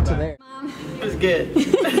way back to there. It was good.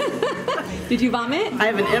 Did you vomit? I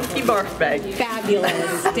have an empty barf bag.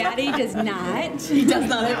 Fabulous. Daddy does not. He does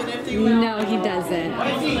not have an empty one. No, he doesn't.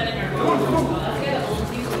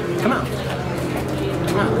 Come on.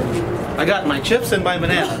 Come on. I got my chips and my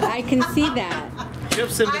banana. I can see that.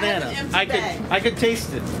 Chips and banana. I could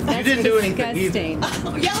taste it. That's you didn't do anything either.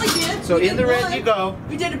 Oh, yeah, we did. So we in the red one. you go.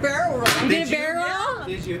 We did a barrel roll. You did a barrel roll?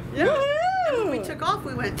 Did you? Yeah. And when we took off,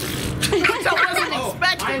 we went. Which I wasn't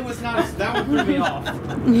expecting. I was not. That one threw me off.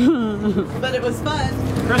 But it was fun.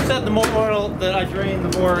 Chris said the more oil that I drain,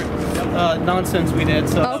 the more nonsense we did.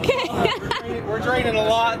 So okay. we're draining a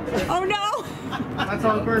lot. Oh no. That's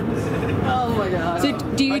on purpose. Oh my god. So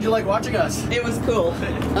do you? How'd you like watching us? It was cool.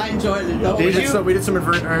 I enjoyed it. We did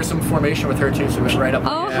some formation with her too, so it was right up.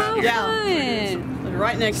 Oh, how fun!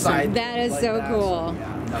 Right next to it. That is so cool.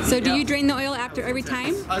 So do you drain the oil after every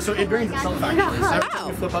time? So it drains itself actually. So every time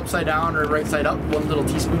you flip upside down or right side up, one little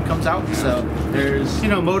teaspoon comes out. So there's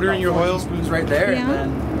motor in your oil spoons right there, and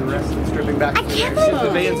then the rest is dripping back. If the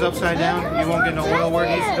van's upside down, you won't get no oil where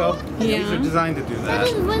it needs to go. Yeah. These are designed to do that.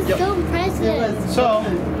 It was so impressive. So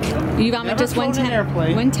you vomit just one time.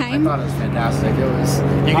 One time. I thought it was fantastic. It was.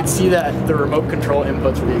 You could see that the remote control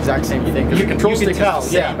inputs were the exact same thing. Because the control stick is the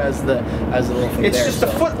same as the little thing it's there, just the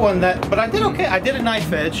foot one but I did okay. I did a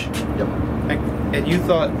knife edge. Yep. And you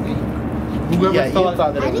thought. Whoever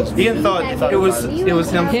thought that it was. Ian thought it was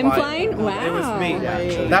him flying. Wow. It was me.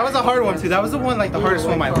 Yeah. That was a hard one too. That was the one the hardest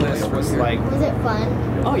one on my list. Was like. Was it fun?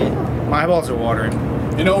 Oh yeah. My eyeballs are watering.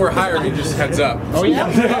 You know we're hiring. Just heads up. Oh yeah.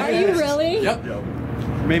 Are you really? Yep.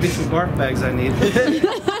 Maybe some barf bags I need.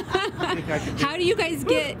 How do you guys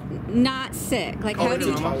get not sick? Like how it's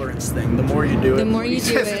do a you? tolerance thing. The more you do it, The more you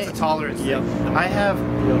do Yes, it. it's a tolerance. Yep. I have.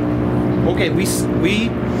 Okay,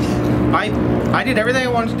 I did everything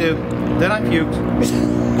I wanted to do. Then I puked.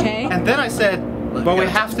 Okay. And then I said, but we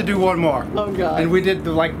have to do one more. Oh god. And we did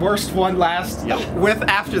the worst one last with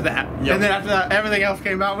after that. Yep. And then after that, everything else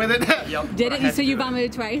came out with it. Yep. Did it? So you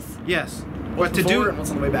vomited twice? Yes. But to do,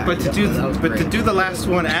 what's on the way back? But to do the last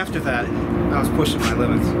one after that, I was pushing my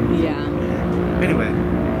limits. Yeah. Anyway.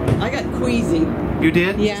 I got queasy. You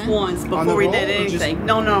did? Yeah. Just once On before the we roll did or anything.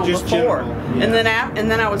 No, just before. general? And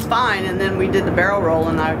then I was fine. And then we did the barrel roll,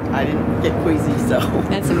 and I didn't get queasy. So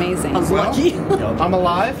That's amazing. I was lucky. I'm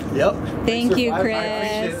alive. Yep. Thank you, Chris. I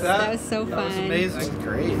appreciate that. Was so fun. That was amazing.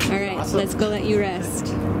 Great. All right, let's go let you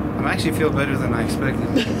rest. I actually feel better than I expected.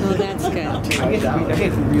 Oh, that's good. I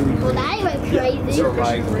get really. Well, that went crazy. So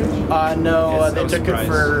like. No, Yes, they I was took it surprised.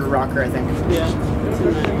 for Rocker, I think. Yeah.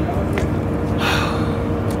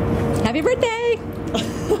 Happy birthday!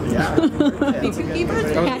 Yeah. Happy pukey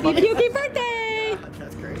birthday. Happy pukey birthday!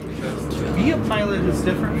 That's great. To be a pilot is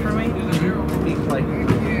different for me. I think like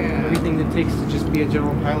everything that takes to just be a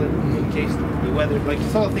general pilot in case the weather, like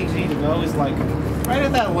just all the things you need to know is like right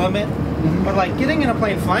at that limit. But like getting in a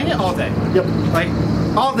plane, flying it all day. Yep. Like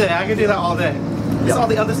all day, I could do that all day. It's all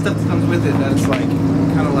the other stuff that comes with it that's like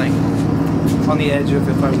kind of like on the edge of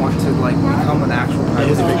if I want to like become an actual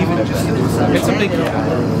pilot. It's a big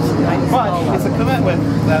commitment. But it's a commitment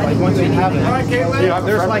that like once you have it,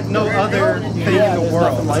 there's like no other thing in the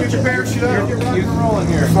world. Get your parachute out. Get rock and rolling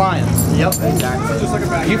here. You're flying. Yep, exactly. Just like a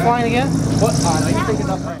back. Are you flying again? What? I can pick it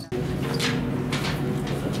up right now.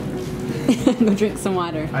 Go drink some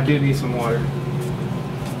water. I do need some water.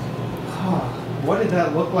 What did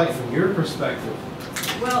that look like from your perspective?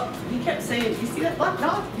 Well, he kept saying, "You see that black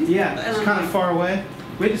dot?" Yeah, it's kind of far away.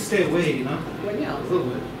 We had to stay away, you know? Well, yeah. A little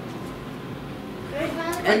bit.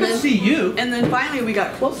 I could see you. And then finally we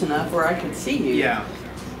got close enough where I could see you. Yeah.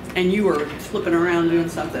 And you were flipping around doing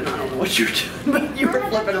something. I don't know what you were doing, but you were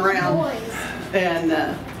flipping around. And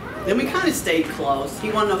then we kind of stayed close.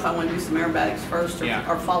 He wanted to know if I wanted to do some aerobatics first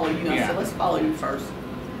or follow you. And I said, let's follow you first.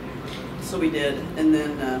 So we did, and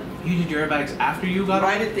then you did your aerobatics after you got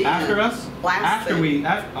right at the after end. us. Last thing.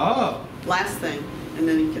 Oh. Last thing, and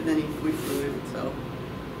then we flew in. So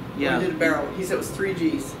yeah, we did a barrel. He said it was 3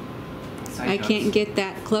 Gs. I can't get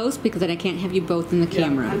that close because then I can't have you both in the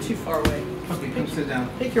camera. I'm too far away. Okay, come sit down.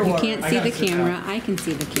 Take your You water. can't see the camera. I can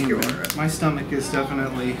see the camera. My stomach is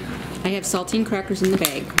definitely. I have saltine crackers in the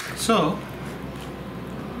bag. So,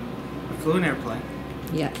 I flew an airplane.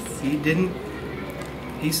 Yes. He didn't.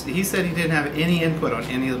 He said he didn't have any input on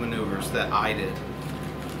any of the maneuvers that I did.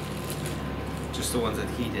 Just the ones that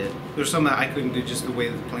he did. There's some that I couldn't do just the way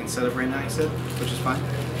the plane's set up right now, he said, which is fine.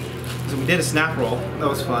 So we did a snap roll. That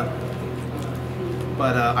was fun.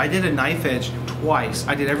 But I did a knife edge twice.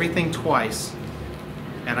 I did everything twice.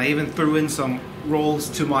 And I even threw in some rolls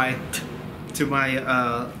to my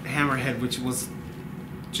hammerhead, which was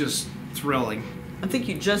just thrilling. I think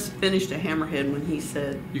you just finished a hammerhead when he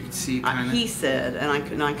said. You could see kind of. He said, and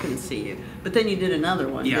I couldn't see you. But then you did another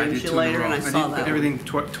one. Yeah, I didn't did you, 2 in a later, row. and I saw did that. everything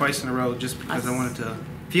twice in a row just because I wanted to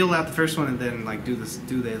feel out the first one and then like do the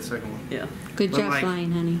second one. Yeah. Good job like,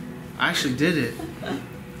 flying, honey. I actually did it.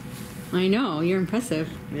 I know, you're impressive.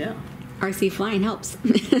 Yeah. RC flying helps.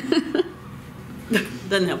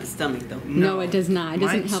 Doesn't help his stomach though. No, it does not. It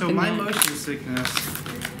doesn't help So in my that. motion sickness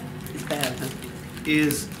It's bad, huh?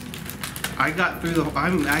 is I got through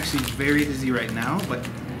I'm actually very dizzy right now, but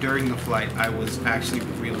during the flight I was actually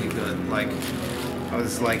really good. Like I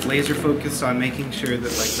was like laser focused on making sure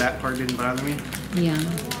that like that part didn't bother me. Yeah.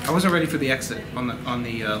 I wasn't ready for the exit on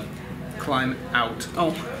the climb out.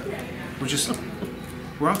 Oh.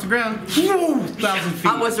 We're off the ground. Whoa, 1,000 feet.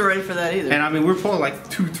 I wasn't ready for that either. And I mean, we're pulling like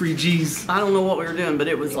 2-3 Gs. I don't know what we were doing, but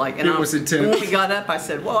it was like, and it was intense. When we got up, I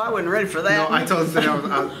said, "Whoa, I wasn't ready for that." No, I told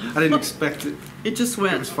them I didn't expect it. It just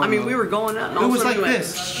went. It was fun, I mean, we were going up. And it all was of a like sudden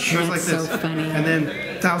this. It was like this. So funny. And then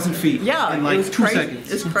 1,000 feet. Yeah, in like it was 2 crazy.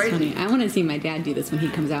 seconds. It's crazy. Funny. I want to see my dad do this when he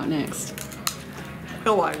comes out next.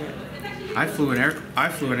 He'll like it. I flew an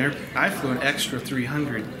extra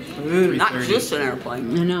 300. Ooh, not just an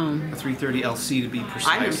airplane. I know. A 330 LC to be precise.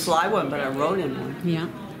 I didn't fly one, but I rode in one. Yeah.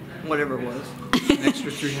 Whatever it was. An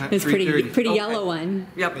extra 300. It's pretty yellow one.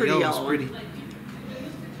 Yeah, pretty yellow. Pretty.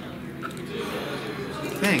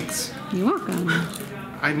 Thanks. You're welcome.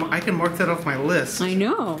 I can mark that off my list. I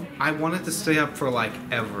know. I wanted to stay up for like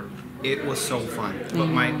ever. It was so fun. But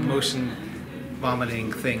my motion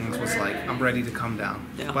vomiting things was like, I'm ready to come down.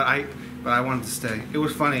 Yeah. But I wanted to stay. It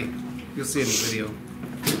was funny. You'll see it in the video.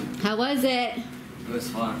 How was it? It was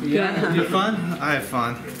fun. Yeah, you had fun? I had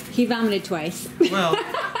fun. He vomited twice. Well,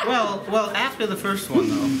 after the first one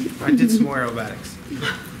though, I did some more aerobatics.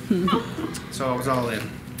 So I was all in.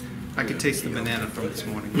 I could taste the banana from this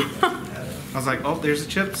morning. I was like, oh, there's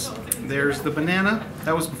the chips. There's the banana.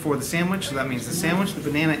 That was before the sandwich, so that means the sandwich, the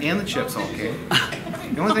banana, and the chips all came.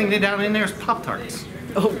 The only thing they down in there is Pop-Tarts.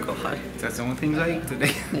 Oh, God. That's the only things I ate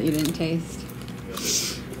today. That you didn't taste.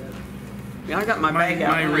 Yeah, I got my bag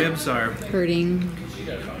out. My ribs are hurting.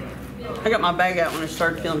 I got my bag out when I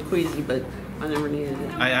started feeling queasy, but I never needed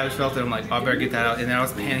it. I always felt it. I'm like, oh, I better get that out. And then I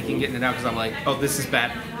was panicking getting it out because I'm like, oh, this is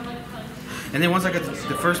bad. And then once I got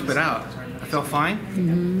the first bit out, I felt fine.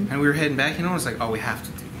 And we were heading back, you know, I was like, oh, we have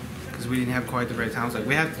to do. Because we didn't have quite the right time. I was like,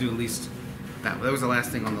 we have to do at least that. That was the last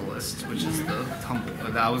thing on the list, which is the tumble.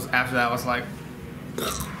 But after that, I was like,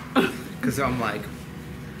 because I'm like.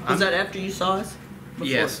 Was that after you saw us? Before?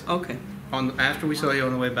 Yes. Okay. After we saw you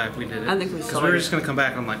on the way back, we did it. I think we saw Because we were just going to come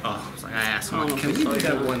back, and I'm like, oh, I was like, I asked him, like, can we do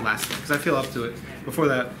that one last thing? Because I feel up to it. Before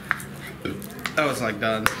that, I was like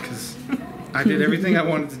done. Because I did everything I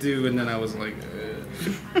wanted to do, and then I was like,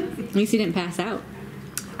 At least you didn't pass out.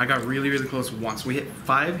 I got really, really close once. We hit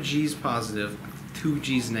 5 G's positive, 2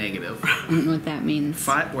 G's negative. I don't know what that means.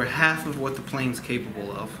 We're half of what the plane's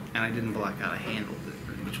capable of, and I didn't black out. I handled it,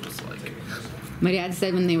 which was like. My dad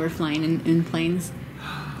said when they were flying in planes,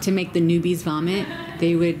 to make the newbies vomit,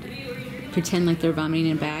 they would pretend like they're vomiting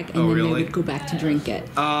in a bag, and then they would go back to drink it.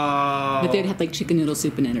 Oh. But they'd have like chicken noodle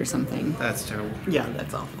soup in it or something. That's terrible. Yeah,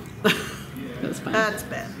 that's awful. That was fun. That's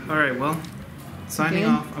bad. All right, well, signing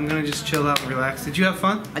off. I'm gonna just chill out and relax. Did you have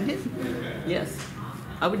fun? I did. Yes.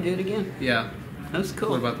 I would do it again. Yeah. That was cool.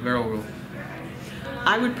 What about the barrel roll?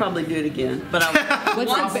 I would probably do it again, but I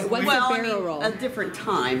What's a barrel roll? A different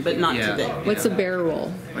time, but not today. What's a barrel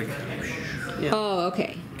roll? Like. Yeah. Oh,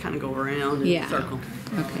 okay. Kind of go around in a circle.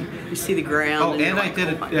 Okay. You see the ground. Oh, and I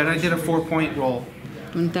did a 4-point roll.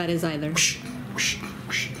 And that is either.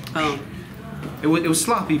 Oh. It was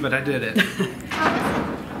sloppy, but I did it.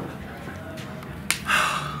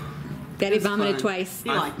 Daddy vomited twice.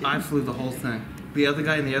 I flew the whole thing. The other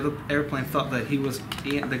guy in the other airplane thought that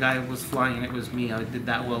the guy who was flying and it was me. I did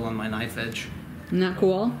that well on my knife edge. Not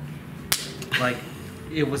cool. Like,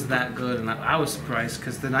 it was that good, and I was surprised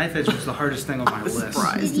because the knife edge was the hardest thing on my list.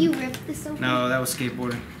 Did you rip this open? No, that was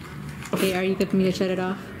skateboarding. Okay, are you good for me to shut it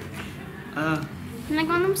off? Can I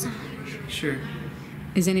go on the massage? Sure.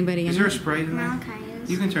 Is anybody in Is there a Sprite in there? Malachi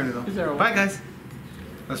is. You can turn it off. Is there a Bye, guys.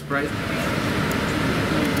 A Sprite.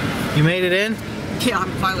 You made it in? Yeah,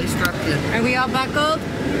 I'm finally strapped in. Are we all buckled?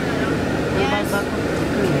 Yes.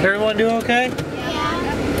 Everyone do okay? Yeah.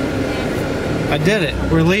 I did it.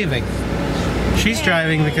 We're leaving. She's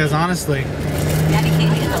driving because honestly,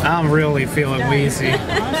 I'm really feeling wheezy.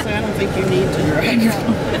 Honestly, I don't think you need to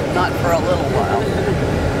drive. Not for a little while.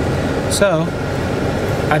 So,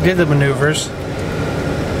 I did the maneuvers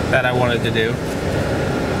that I wanted to do,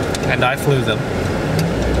 and I flew them,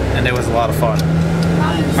 and it was a lot of fun.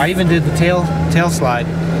 I even did the tail slide.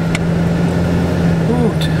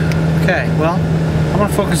 Ooh. Okay, well, I'm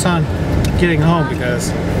gonna focus on getting home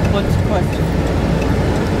because. What's the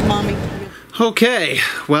question, Mommy? Okay,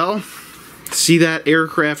 well, see that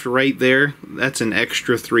aircraft right there? That's an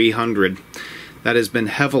extra 300. That has been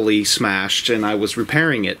heavily smashed, and I was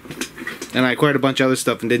repairing it. And I acquired a bunch of other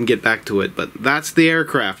stuff and didn't get back to it, but that's the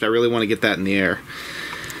aircraft. I really want to get that in the air.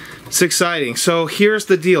 It's exciting. So here's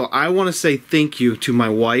the deal. I want to say thank you to my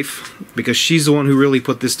wife because she's the one who really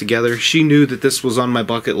put this together. She knew that this was on my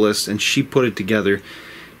bucket list and she put it together.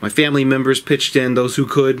 My family members pitched in, those who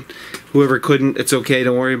could. Whoever couldn't, it's okay,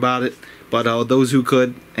 don't worry about it. But those who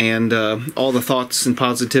could, and all the thoughts and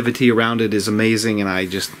positivity around it is amazing, and I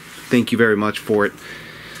just thank you very much for it.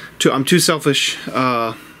 I'm too selfish,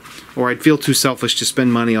 or I'd feel too selfish to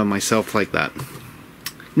spend money on myself like that.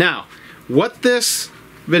 Now, what this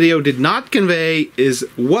video did not convey is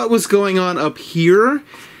what was going on up here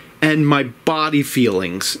and my body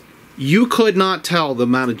feelings. You could not tell the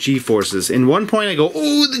amount of G-forces. In one point I go,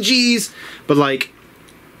 oh, the G's, but like,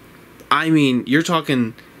 I mean, you're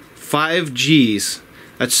talking 5 G's.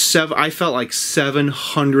 That's I felt like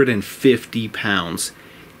 750 pounds.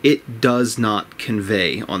 It does not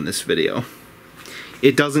convey on this video.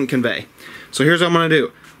 It doesn't convey. So here's what I'm gonna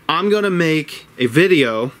do. I'm gonna make a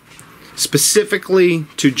video specifically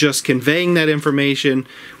to just conveying that information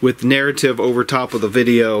with narrative over top of the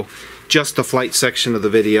video, just the flight section of the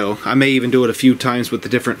video. I may even do it a few times with the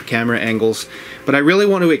different camera angles, but I really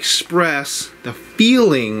want to express the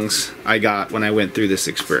feelings I got when I went through this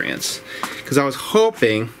experience, because I was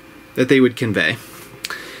hoping that they would convey,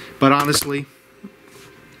 but honestly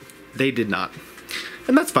they did not,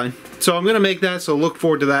 and that's fine. So I'm gonna make that, so look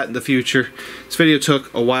forward to that in the future. This video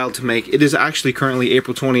took a while to make. It is actually currently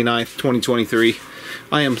April 29th, 2023.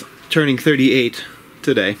 I am turning 38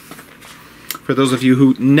 today. For those of you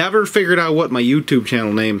who never figured out what my YouTube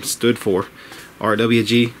channel name stood for,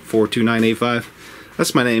 RWG42985.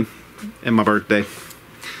 That's my name and my birthday.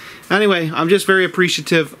 Anyway, I'm just very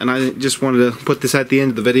appreciative, and I just wanted to put this at the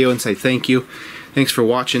end of the video and say thank you. Thanks for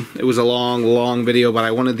watching. It was a long video, but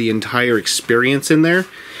I wanted the entire experience in there.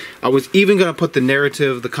 I was even going to put the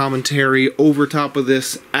narrative, the commentary over top of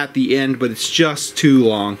this at the end, but it's just too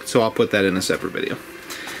long, so I'll put that in a separate video.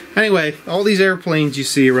 Anyway, all these airplanes you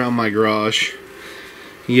see around my garage,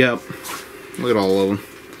 yep, look at all of them.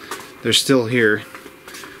 They're still here.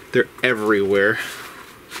 They're everywhere.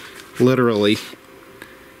 Literally,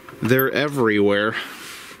 they're everywhere.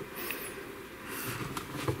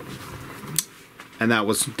 And that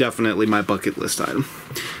was definitely my bucket list item.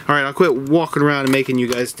 Alright, I'll quit walking around and making you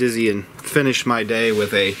guys dizzy and finish my day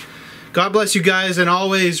with a God bless you guys, and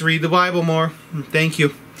always read the Bible more. Thank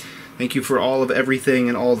you. Thank you for all of everything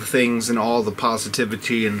and all the things and all the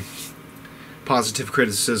positivity and positive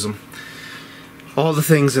criticism. All the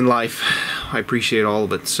things in life. I appreciate all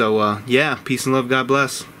of it. So, yeah, peace and love, God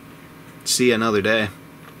bless. See you another day.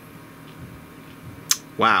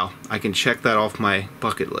 Wow, I can check that off my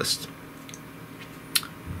bucket list.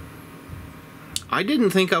 I didn't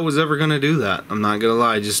think I was ever going to do that. I'm not going to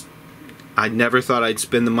lie. I never thought I'd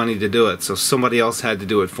spend the money to do it. So somebody else had to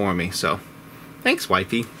do it for me. So, thanks,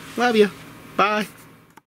 wifey. Love you. Bye.